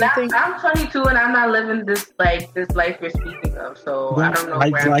any and everything. I'm 22 and I'm not living this life you're speaking of. So I don't know.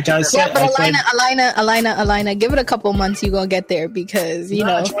 Like I said, Yeah, but Alina, give it a couple months, you gonna get there because you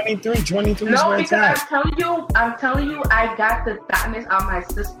know. 23 is No, where it's because at. I'm telling you, I got the thoughtness out my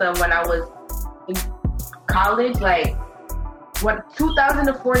system when I was in college. Like, what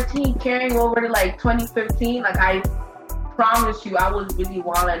 2014 carrying over to like 2015. Like, I promise you, I was really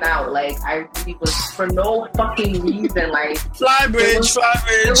wilding out. Like, I really was for no fucking reason. Like, Flybridge.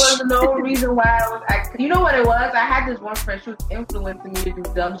 there was no reason why I was. You know what it was? I had this one friend who was influencing me to do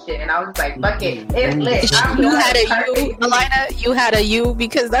dumb shit, and I was like, "Fuck it, it's lit." You had a you, Alina. You had a you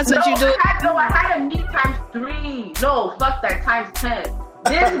because that's what you do. I had a me times 3. No, fuck that, times 10.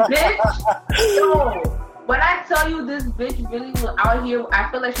 This bitch, no. When I tell you this bitch really was out here, I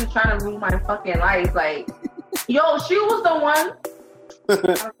feel like she was trying to ruin my fucking life. Like, yo, she was the one.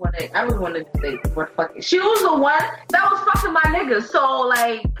 I was one to say we're fucking. She was the one that was fucking my niggas. So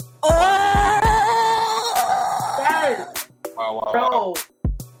like, yes, bro.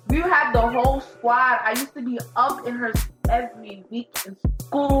 We had the whole squad. I used to be up in her every week in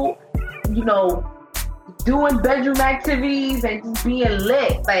school, you know, doing bedroom activities and just being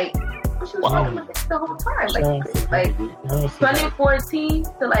lit. Like, she was fucking my niggas the whole time. Like 2014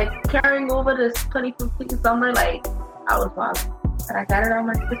 to like carrying over to 2015 summer. Like, I was wild. And I got it on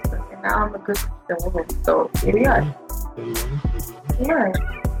my system, and now I'm a good Christian woman. So here we are. Yeah.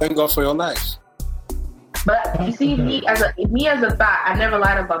 Thank God for your life. But you see, me as a thought, I never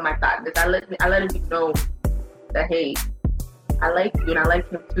lied about my thought. I let it be known that, hey, I like you and I like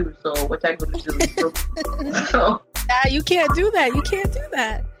him too. So what I gonna do? So Nah, you can't do that. You can't do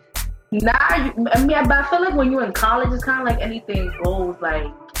that. But I feel like when you're in college, it's kind of like anything goes. Like,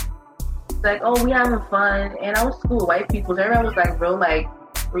 it's like, oh, we having fun, and I was school with white people. So everyone was like real like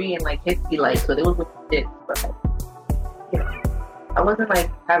free and like hippie like, so they was with shit. But like, you know, I wasn't like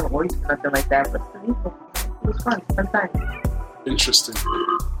having voice or nothing like that, but it was fun time. Interesting.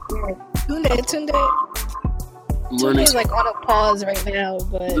 Yeah. Tunde. I'm learning. Tunde's like on a pause right now,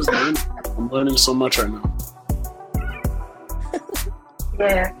 but I'm learning so much right now.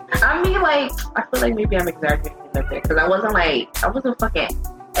 Yeah, I mean, like, I feel like maybe I'm exaggerating a bit because I wasn't fucking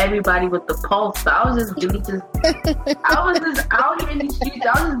everybody with the pulse. But I was just really I was just out here in the streets.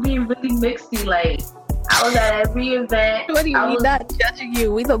 I was just being really mixy. Like, I was at every event. what do you mean? Not judging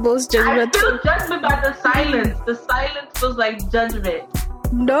you. We the most judgmental. I feel judgment by the silence. The silence was like judgment.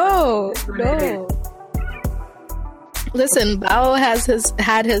 No. Listen, Bao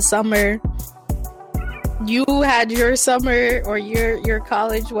had his summer. You had your summer or your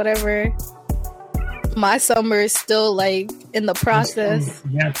college, whatever. My summer is still like in the process.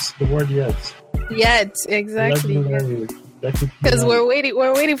 Yes, the word yes. Yet, exactly. Because we're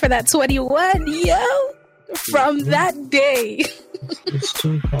waiting for that 21, yo. From that day. It's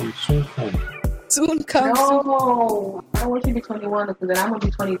soon come. Soon comes. No, I want you to be 21 because then I'm gonna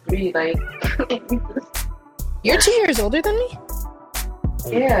be 23. Like, you're 2 years older than me.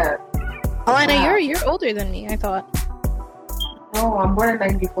 yeah. Oh, I know you're older than me. I thought. No, I'm born in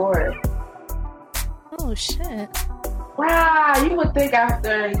 '94. Oh shit. Wow, you would think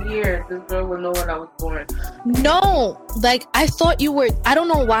after a year this girl would know when I was born. No, like I thought you were. I don't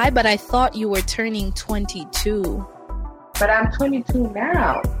know why, but I thought you were turning 22. But I'm 22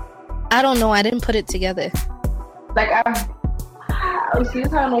 now. I don't know. I didn't put it together. Like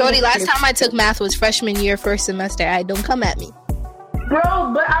Jody, last time I took math was freshman year, first semester. Don't come at me.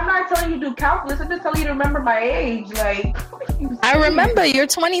 Bro, but I'm not telling you to do calculus. I'm just telling you to remember my age. Like, I remember you're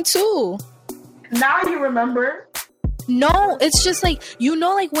 22. Now you remember. No, it's just like,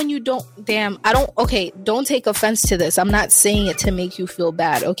 like when you don't, don't take offense to this. I'm not saying it to make you feel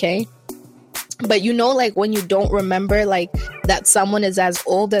bad, okay? But like when you don't remember, like, that someone is as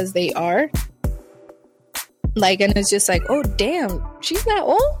old as they are. Like, and it's just like, oh, damn, she's that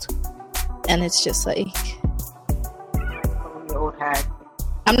old? And it's just like... Old hat.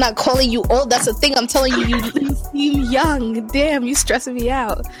 I'm not calling you old. That's the thing. I'm telling you, you seem young. Damn, you stressing me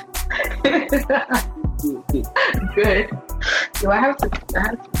out. Good. Do I have to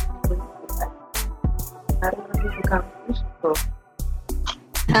I don't want to do the conversation. So.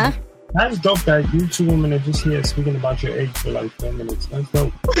 Huh? That's dope that you two women are just here speaking about your age for like 10 minutes. That's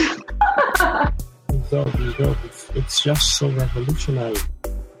dope. It's dope. It's just so revolutionary.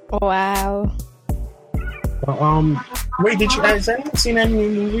 Wow. Wait, has anyone seen any new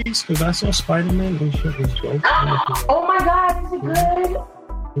movies? Because I saw Spider-Man and shit was dope. Oh my god, is it good?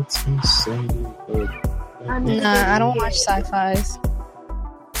 It's insanely good. Nah, I don't watch sci-fis.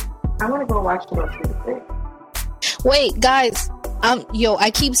 I want to go watch it on Tuesday. Wait, guys.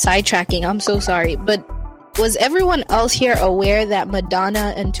 I keep sidetracking. I'm so sorry. But was everyone else here aware that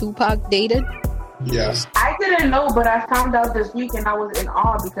Madonna and Tupac dated? Yes. I didn't know, but I found out this week and I was in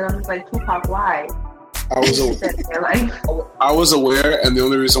awe because I'm just like, Tupac, why? I was aware, and the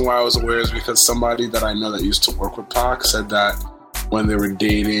only reason why I was aware is because somebody that I know that used to work with Pac said that when they were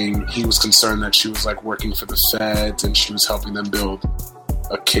dating, he was concerned that she was like working for the feds and she was helping them build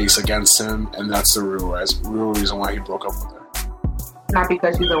a case against him, and that's the real reason why he broke up with her. Not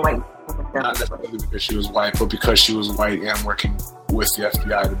because she's a white. Not necessarily because she was white, but because she was white and working with the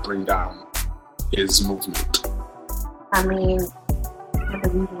FBI to bring down his movement. I mean, the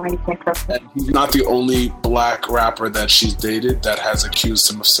reason why you can't trust him. And he's not the only black rapper that she's dated that has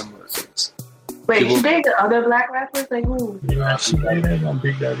accused him of similar things. Wait, she dated other black rappers? Like who? Yeah, she dated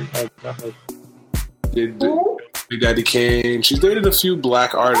Big Daddy. Who? Big Daddy Kane. She's dated a few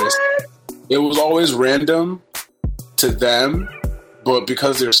black artists. It was always random to them, but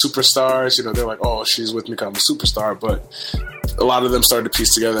because they're superstars, they're like, oh, she's with me because I'm a superstar. But a lot of them started to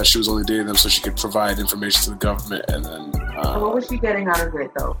piece together that she was only dating them so she could provide information to the government. And then what was she getting out of it,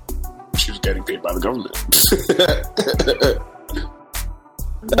 though? She was getting paid by the government.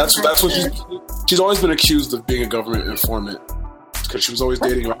 That's what she's always been accused of being a government informant because she was always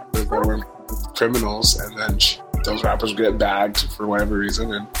dating rappers that were criminals, and then those rappers would get bagged for whatever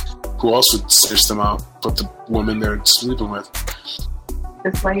reason, and who else would search them out but the woman they're sleeping with?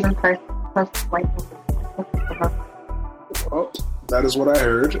 That's why you don't trust white people. Well, that is what I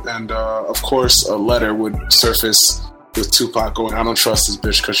heard, and of course a letter would surface with Tupac going, I don't trust this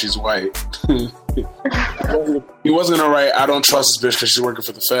bitch because she's white. He wasn't gonna write, I don't trust this bitch because she's working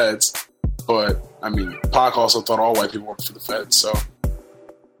for the feds. But, I mean, Pac also thought all white people worked for the feds, so.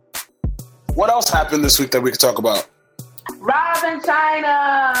 What else happened this week that we could talk about? Rob in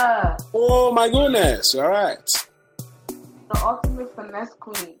China! Oh my goodness, alright. The ultimate finesse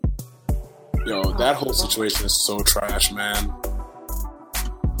queen. Yo, that whole situation is so trash, man.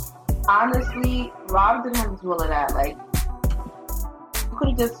 honestly, Rob didn't have to do all of that. Like, you could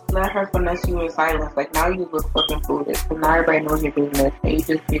have just let her finesse you in silence. Like, now you just look fucking foolish. So now everybody knows your business. And you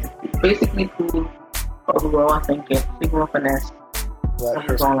just basically prove what we were all thinking. So you gonna finesse. Let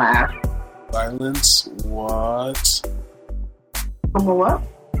her gonna laugh. silence. What? What?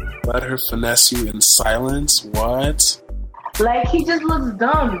 Let her finesse you in silence. What? Like, he just looks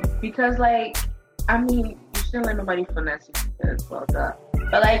dumb because, like, I mean, you shouldn't let nobody finesse you because, well, duh.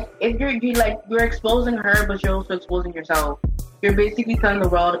 But like, if you're exposing her, but you're also exposing yourself. You're basically telling the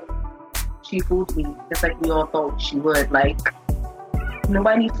world she fooled me, just like we all thought she would. Like,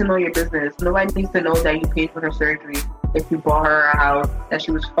 nobody needs to know your business. Nobody needs to know that you paid for her surgery. If you bought her a house, that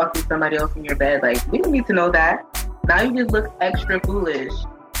she was fucking somebody else in your bed. Like, we don't need to know that. Now you just look extra foolish.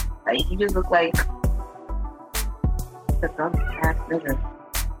 Like, you just look like a dumb ass nigga.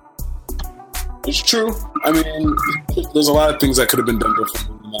 It's true. I mean, there's a lot of things that could have been done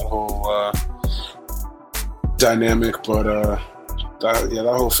differently in that whole dynamic, but that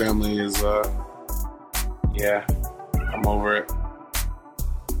whole family is yeah, I'm over it.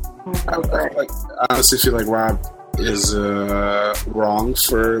 I honestly feel like Rob is wrong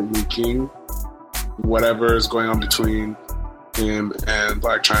for leaking whatever is going on between him and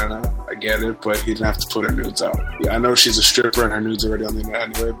Blac Chyna. I get it, but he didn't have to put her nudes out. Yeah, I know she's a stripper and her nudes are already on the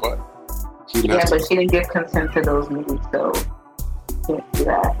internet anyway, but he didn't have to. But she didn't give consent to those nudes, so you can't do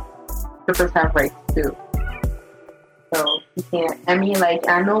that. Strippers have rights too. So you can't. I mean, like,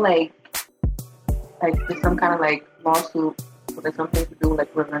 I know, like there's some kind of like lawsuit with something to do with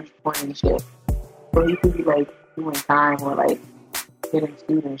like revenge porn and shit. So he could be like doing time or like getting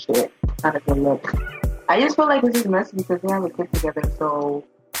sued and shit. Not a good look. I just feel like this is messy because they have a kid together, so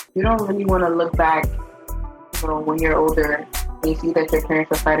you don't really want to look back, you know, when you're older and you see that your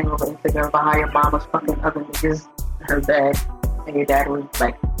parents are fighting over Instagram about how your mom was fucking other niggas in her bed and your dad was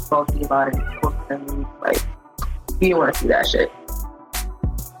like salty about it and posting them. Like, you don't want to see that shit.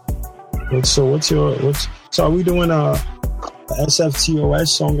 So are we doing a SFTOS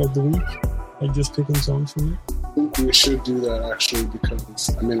song of the week? Like, just picking songs from it? I think we should do that actually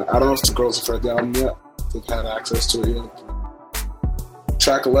because, I mean, I don't know if the girls have heard the album yet. They've had access to it yet.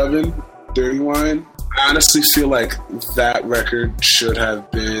 Track 11, Dirty Wine. I honestly feel like that record should have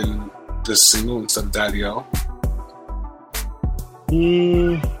been the single instead of Daddy-O.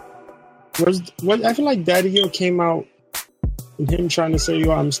 I feel like Daddy-O came out with him trying to say,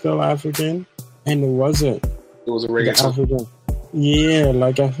 yo, I'm still African, and it wasn't. It was a reggae song. African. Yeah,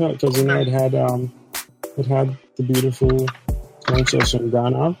 like I felt, because you know it had the beautiful princess from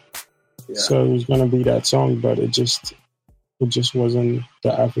Ghana. Yeah. So it was gonna be that song, but it just wasn't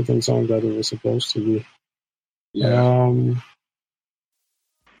the African song that it was supposed to be. Yeah.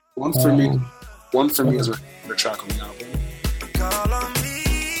 One for me is the track on the album. Call on me.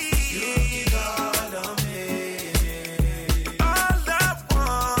 You can call on me. All I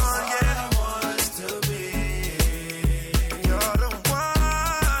want is to be. You're the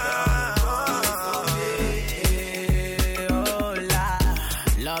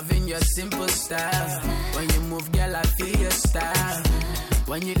one. Loving your simple style. When you move, girl, I feel your style.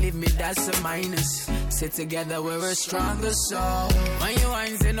 When you leave me, that's a minus. Sit together, we're stronger, so when you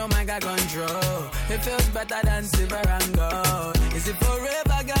ain't say, oh my God, control. It feels better than silver and gold. Is it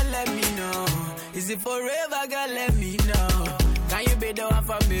forever, girl, let me know. Is it forever, girl, let me know. Can you be the one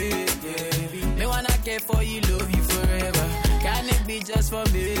for me? Yeah. Me wanna care for you, love you forever. Can it be just for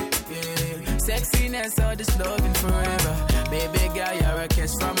me? Yeah. Sexiness or this loving forever. Baby girl, you're a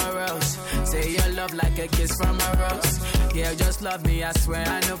kiss from a rose. Say your love like a kiss from a rose. Girl, just love me, I swear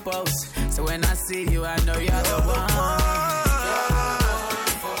I know post. So when I see you, I know you're the one.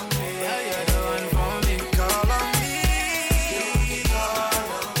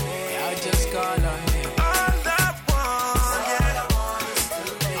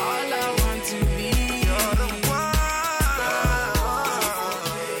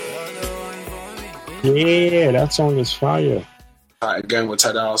 Yeah, that song is fire. Again with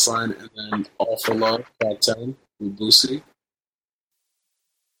Ty Dolla $ign, and then All for Love, Track 10 with Boosie.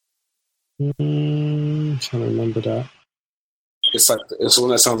 Trying to remember that. It's like it's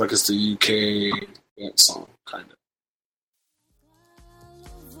one that sounds like it's the UK dance song, kind of.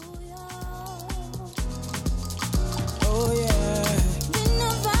 Oh yeah.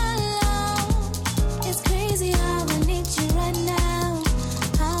 It's crazy how I need you right now.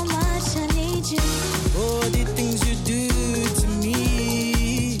 How much I need you. Oh, the things you do to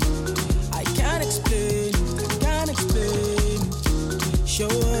me, I can't explain, can't explain. Show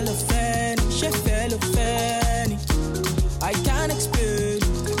all the fan, she fell a fan. I can't explain,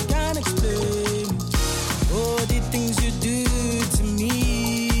 can't explain. Oh, the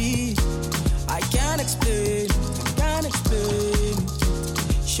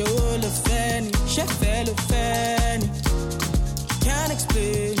can't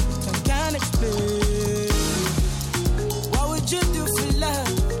explain. I can't explain. What would you do for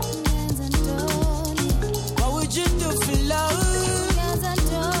love? What would you do for love?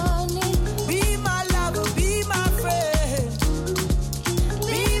 Be my lover, be my friend.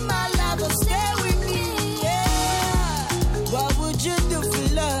 Be my lover, stay with me, yeah. What would you do for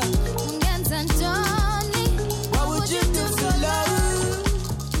love? What would you do for love?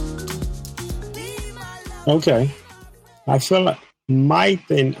 Be my lover. Okay. I feel like my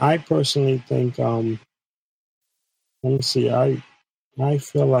thing, I personally think, let me see, I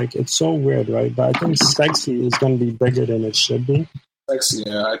feel like it's so weird, right? But I think Sexy is going to be bigger than it should be. Sexy,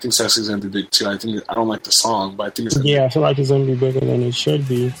 yeah. I think Sexy is going to be big too. I don't like the song, but I think it's gonna Yeah, I feel like it's going to be bigger than it should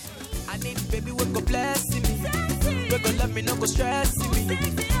be. I need baby we go bless me. We go let me no go stress me.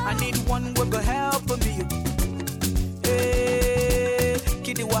 I need one we go help me. Hey,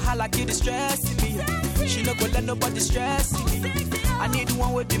 kitty wahala, kitty stress me. She no go let nobody stress me. I need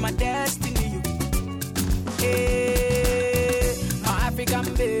one will be my destiny. Hey, my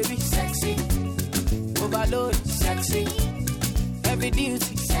African baby, sexy, overload, sexy, heavy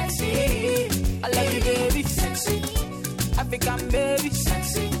duty, sexy. I love you, baby, sexy, African baby,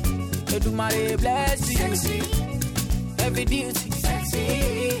 sexy. You do my bless you, sexy, heavy duty,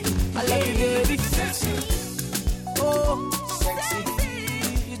 sexy. I love you, baby, sexy. Oh, sexy,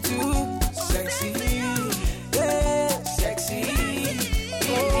 you too, sexy, yeah, sexy.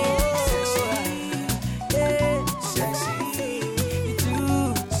 Oh, yeah, sexy, you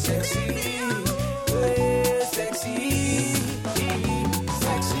too, sexy, yeah, sexy,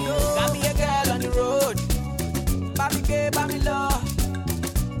 sexy. Got me a girl on the road, Bami gay, Bami love,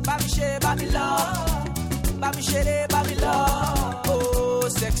 Bami share, Bami love, Bami share, Bami love. Oh,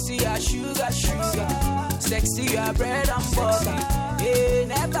 sexy as sugar, sugar. Sexy, your bread and butter. Hey,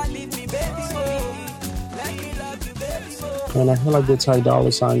 never leave me, baby. Let me love you, baby. And I feel like the Ty Dolla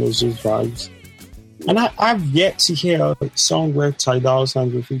 $ign is just vibes. And I've yet to hear a song where Ty Dolla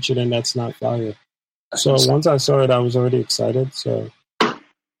 $ign was featured and that's not fire. So once I saw it, I was already excited. So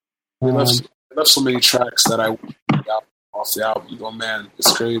We left so many tracks that I off the album. You go, man,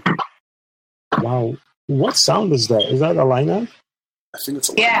 it's crazy. wow. What sound is that? Is that a lineup? I think it's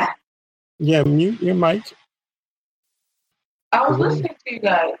a Yeah, Yeah, mute your mic. I was listening to you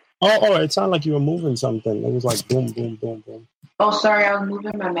guys. Oh, it sounded like you were moving something. It was like boom, boom, boom, boom. Oh, sorry, I was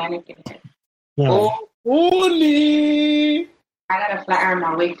moving my mannequin. Yeah. Oh, holy. I gotta flat iron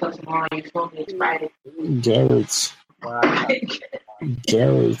my wig for tomorrow. You told me it's Friday. Garrett's.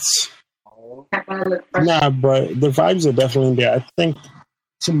 Garrett's. I gotta look fresh. Nah, but the vibes are definitely there. I think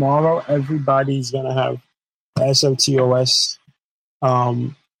tomorrow everybody's gonna have SOTOS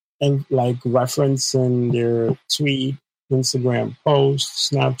and like referencing their tweet, Instagram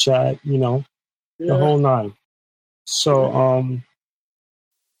post, Snapchat, the whole nine. So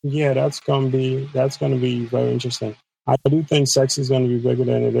yeah, that's gonna be very interesting. I do think Sex is gonna be bigger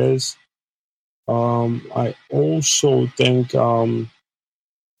than it is. I also think the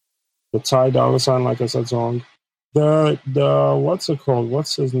Ty Dolla $ign, like I said, song. The what's it called?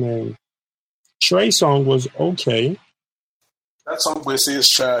 What's his name? Trey song was okay. That song Wizzy is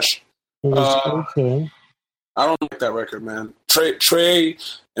trash. It was okay. I don't like that record, man. Trey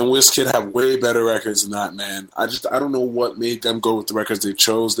and Wizkid have way better records than that, man. I don't know what made them go with the records they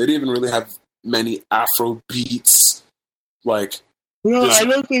chose. They didn't even really have many Afro beats. Like, No, I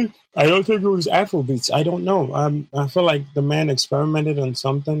don't think it was Afrobeats. I don't know. I feel like the man experimented on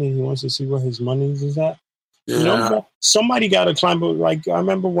something and he wants to see where his money is at. yeah. Somebody got to climb. Like I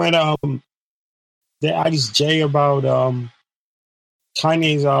remember when they asked Jay about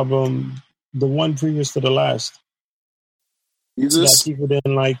Kanye's album, the one previous to the last. Jesus. That people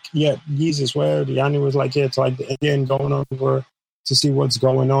didn't like. Yeah, Jesus. Where Yanni was like, yeah, it's like the Indian going over to see what's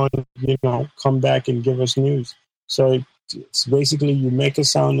going on. Come back and give us news. So it's basically you make a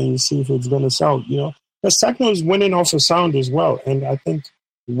sound and you see if it's going to sell. Because techno is winning off of sound as well, and I think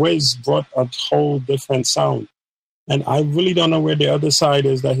Wiz brought a whole different sound. And I really don't know where the other side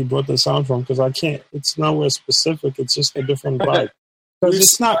is that he brought the sound from because I can't. It's nowhere specific. It's just a different vibe. Because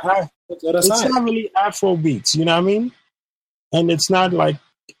it's not really Afro beats. You know what I mean? And it's not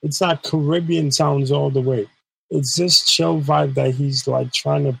Caribbean sounds all the way. It's this chill vibe that he's like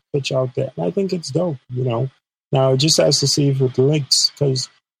trying to pitch out there. And I think it's dope. Now it just has to see if it links. Because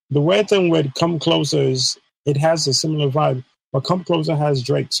the weird thing with Come Closer is it has a similar vibe, but Come Closer has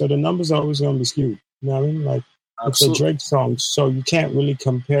Drake, so the numbers are always going to be skewed. You know what I mean? Like. Absolutely. It's a Drake song, so you can't really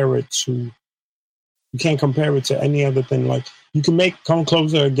compare it to any other thing. Like you can make Come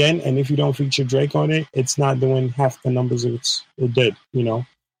Closer again, and if you don't feature Drake on it, it's not doing half the numbers it did,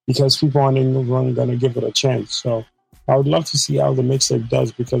 because people aren't even gonna give it a chance. So I would love to see how the mixtape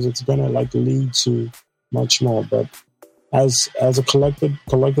does because it's gonna like lead to much more. But as a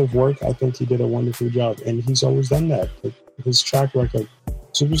collective work, I think he did a wonderful job, and he's always done that. Like, his track record,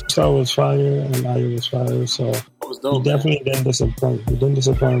 Superstar was fire, and Aya was fire. So he definitely didn't disappoint. He didn't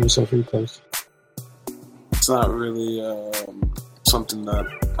disappoint with Sophie Coast. It's not really something that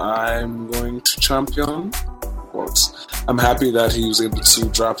I'm going to champion. I'm happy that he was able to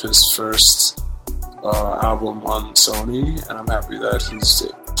drop his first album on Sony, and I'm happy that he's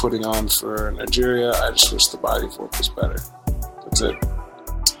putting on for Nigeria. I just wish the body work was better. That's it.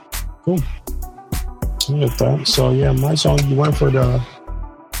 Cool. With that. So yeah, my song, you went for the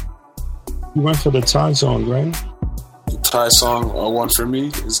Thai song, right? The Thai song, One For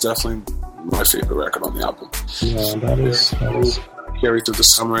Me, is definitely my favorite record on the album. Yeah, that is carry through the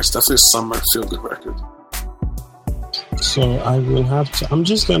summer. It's definitely a summer feel-good record. So I will have to. I'm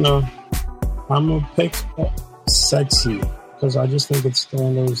gonna pick Sexy because I just think it's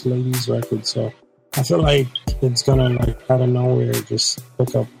one of those ladies' records. So I feel like it's gonna like out of nowhere just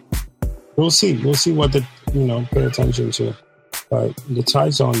pick up. We'll see what the pay attention to. But the Thai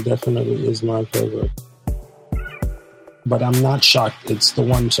song definitely is my favorite. But I'm not shocked. It's the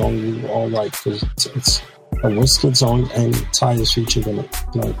one song you all like because it's a Wizkid song and Thai is featured in it.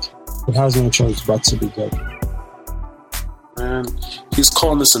 Like it has no choice but to be good. Man, he's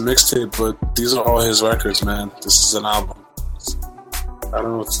calling this a mixtape, but these are all his records, man. This is an album. I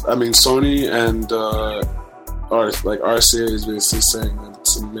don't know. I mean, Sony and RCA is basically saying that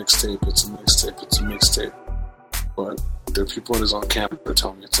it's a mixtape, it's a mixtape, it's a mixtape. But there are people in his own camp that are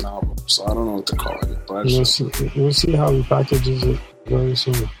telling me it's an album, so I don't know what they're calling it. But we'll see how he packages it very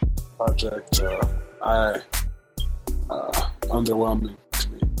soon. Project, underwhelming to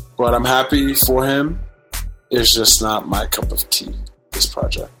me, but I'm happy for him. It's just not my cup of tea, this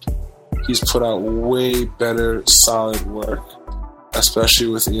project. He's put out way better, solid work, especially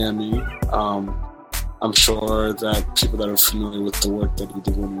with EME. I'm sure that people that are familiar with the work that he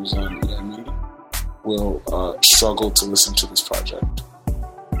did when he was on EME will struggle to listen to this project.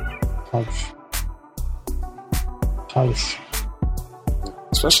 Hush.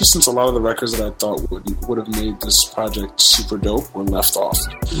 Especially since a lot of the records that I thought would have made this project super dope were left off.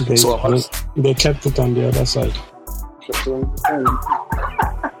 They kept it on the other side.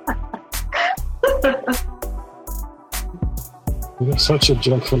 You're such a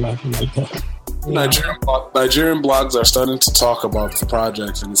joke for laughing like that. Nigerian blogs are starting to talk about the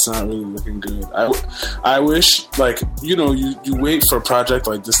project, and it's not really looking good. I wish, you wait for a project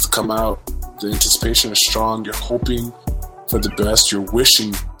like this to come out. The anticipation is strong. You're hoping for the best. You're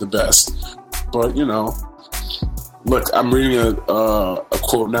wishing the best. But, look, I'm reading a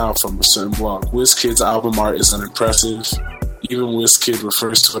quote now from a certain blog. Wizkid's album art is unimpressive. Even Wizkid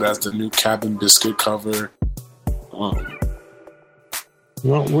refers to it as the new Cabin Biscuit cover.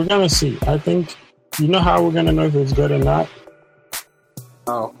 Well, we're going to see. I think, how we're going to know if it's good or not?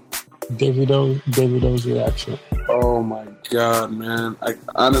 Oh. Davido's reaction. Oh my God, man!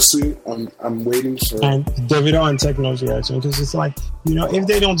 I'm waiting for and Davido and Techno's reaction because it's like if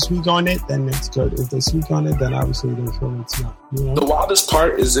they don't speak on it, then it's good. If they speak on it, then obviously they feel it's not. The wildest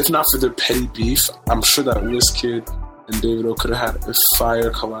part is if not for their petty beef, I'm sure that Wizkid and Davido could have had a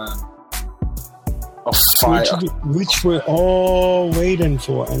fire collab. A fire, which we're all waiting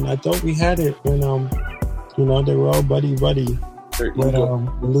for, and I thought we had it when they were all buddy. When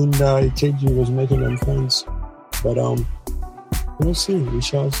Linda Ikeji was making them friends. But we'll see. We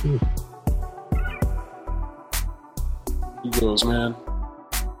shall see. Egos, man.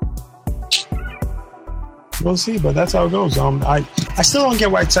 We'll see, but that's how it goes. I still don't get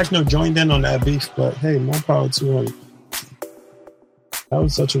why Techno joined in on that beef, but hey, more power to him. That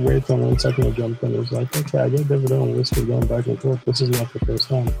was such a weird thing when Techno jumped in. It was like, okay, I get Davido and Wizkid going back and forth. This is not the first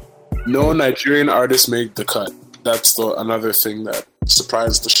time. No Nigerian artists made the cut. That's another thing that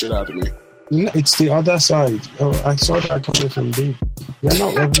surprised the shit out of me. It's the other side. Oh, I saw that coming from deep.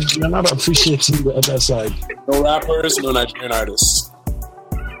 You're not appreciating the other side. No rappers, no Nigerian artists.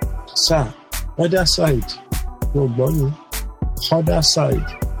 Sir, other side. No bunny. Other side.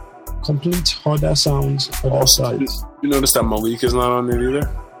 Complete other sounds, other side. You notice that Malik is not on it either?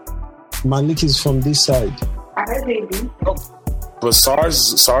 Malik is from this side. I heard they do. But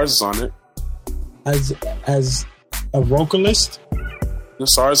SARS is on it. As a vocalist? No,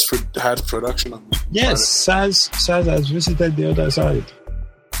 SARS had production on it. Yes, SARS has visited the other side.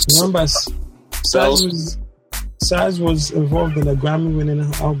 Remember, SARS was involved in a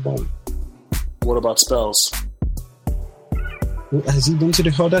Grammy-winning album. What about Spells? Has he been to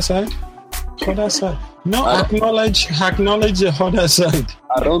the other side? Other side. No, acknowledge the other side.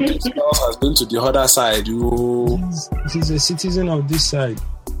 I don't think Spells has been to the other side. he's a citizen of this side.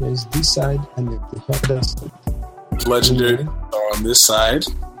 There's this side and the other side. Legendary on this side.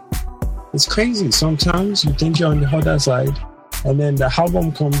 It's crazy. Sometimes you think you're on the other side, and then the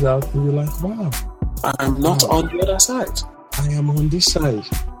album comes out, and you're like, "Wow, I'm not on the other side. I am on this side."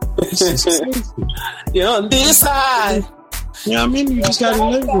 This is crazy. You're on this side. Yeah, I mean, you just gotta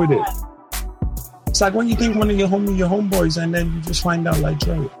live with it. It's like when you think one of your homeboys, and then you just find out like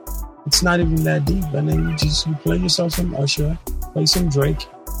Drake. It's not even that deep, and then you play yourself some Usher, play some Drake,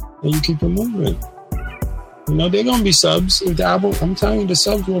 and you keep it moving. You know, they're gonna be subs. If the album, I'm telling you, the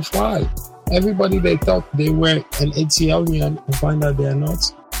subs will fly. Everybody they thought they were an ATLian and find out they're not,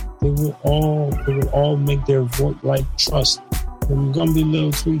 they will all make their vote like trust. There's gonna be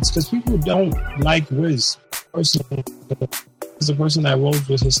little tweets because people don't like Wiz personally. He's the person that rolls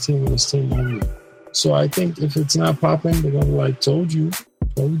with his team and his team only. So I think if it's not popping, they're gonna be like, told you,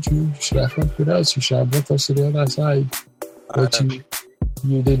 you should have fucked with us. You should have brought us to the other side. But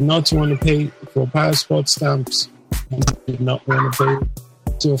you did not want to pay for passport stamps. You did not want to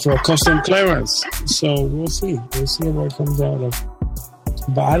pay for custom clearance. So we'll see. We'll see what comes out of.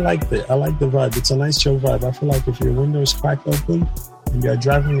 But I like the vibe. It's a nice chill vibe. I feel like if your window is cracked open and you're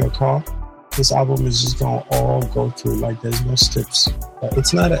driving your car, this album is just gonna all go through. Like there's no skips. But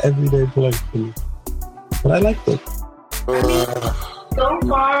it's not an everyday play for me. But I liked it. So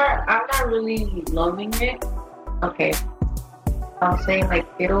far, I'm not really loving it. Okay. I'm saying like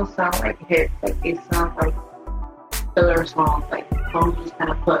it don't sound like hits, like it sounds like filler songs, like songs just kind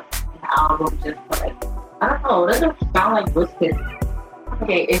of put in the album just for like, I don't know, it doesn't sound like Wizkid.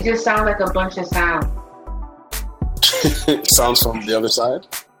 Okay, it just sounds like a bunch of sound. Sounds from the other side?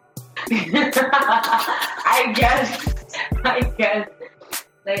 I guess.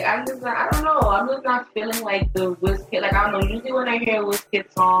 Like I'm just not, I don't know, I'm just not feeling like the Wizkid, like I don't know, usually when I hear a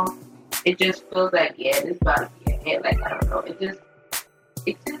Wizkid song, it just feels like, yeah, this about to be a hit, like I don't know, it just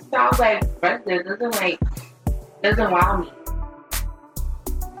sounds like President. Doesn't wow me.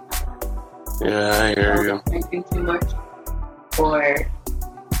 Yeah, I hear you. Anything too much, or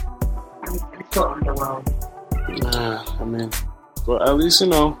I'm so underwhelmed. I mean, but at least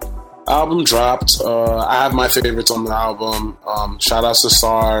album dropped. I have my favorites on the album. Shout outs to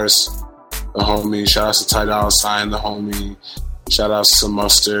Stars, the homie. Shout outs to Ty Dolla $ign, the homie. Shout outs to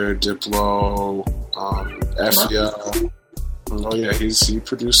Mustard, Diplo, Effia. Oh yeah, he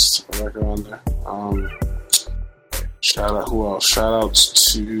produced a record on there. Shout out, who else? Shout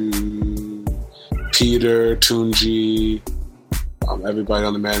outs to Peter, Tunji, everybody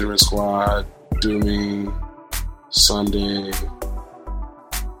on the management squad, Doomy, Sunday,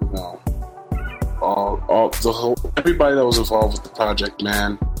 everybody that was involved with the project,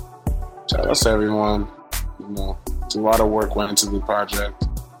 man. Shout outs to everyone. A lot of work went into the project.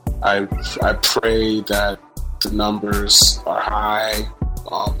 I pray that the numbers are high,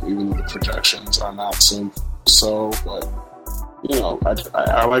 even though the projections are not so. But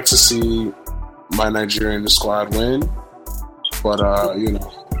I like to see my Nigerian squad win. But I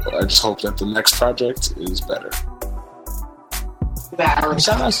just hope that the next project is better.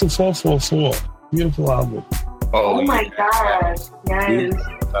 Shout out to 444. Beautiful album. Oh my gosh! Yes.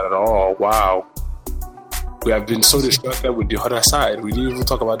 Not at all. Wow. We have been so distracted with the other side. We didn't even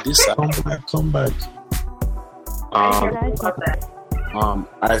talk about this side. Come back. I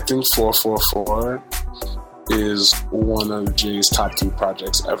think 444 is one of Jay's top 3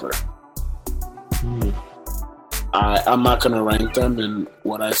 projects ever. I'm not going to rank them in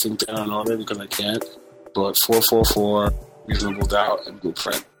what I think they're in order because I can't. But 444, Reasonable Doubt, and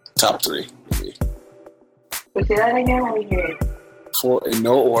Blueprint, top 3 for me. But say that again when we hear it. In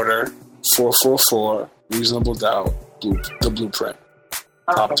no order, 444, Reasonable Doubt, the Blueprint.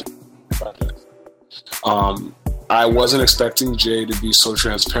 Top 2 projects. I wasn't expecting Jay to be so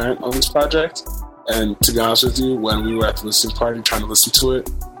transparent on this project. And to be honest with you, when we were at the listening party trying to listen to it,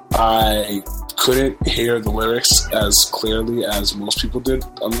 I couldn't hear the lyrics as clearly as most people did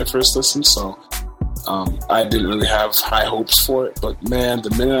on their first listen. So I didn't really have high hopes for it. But man,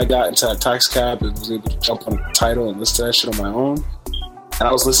 the minute I got into that taxi cab and was able to jump on the title and listen to that shit on my own, and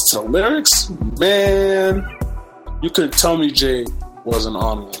I was listening to the lyrics, man, you couldn't tell me Jay wasn't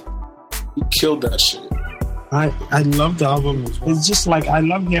on one. He killed that shit. I love the album. It's just like I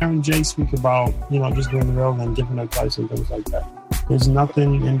love hearing Jay speak about just being real and giving advice and things like that. There's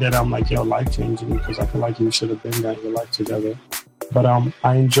nothing in that I'm like life changing because I feel like you should have been got your life together. But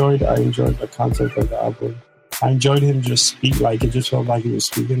I enjoyed the concept of the album. I enjoyed him just speak, like it just felt like he was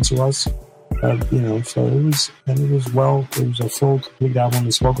speaking to us. So it was well. It was a full complete album.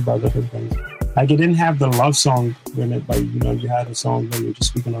 He spoke about different things. Like, it didn't have the love song in it, but you had a song where you're just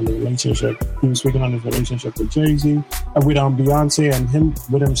speaking on the relationship. He was speaking on his relationship with Jay-Z, with Beyonce, and him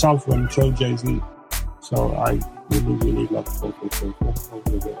with himself when he killed Jay-Z. So I really love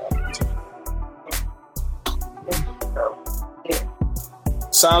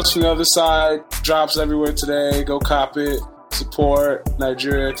Sounds from the Other Side drops everywhere today. Go cop it. Support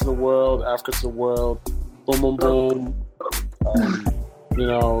Nigeria to the world, Africa to the world. Boom, boom,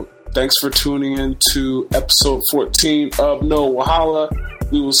 boom. Thanks for tuning in to episode 14 of No Wahala.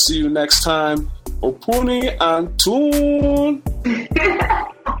 We will see you next time. Opuni and tune.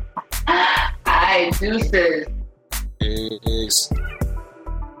 I do say.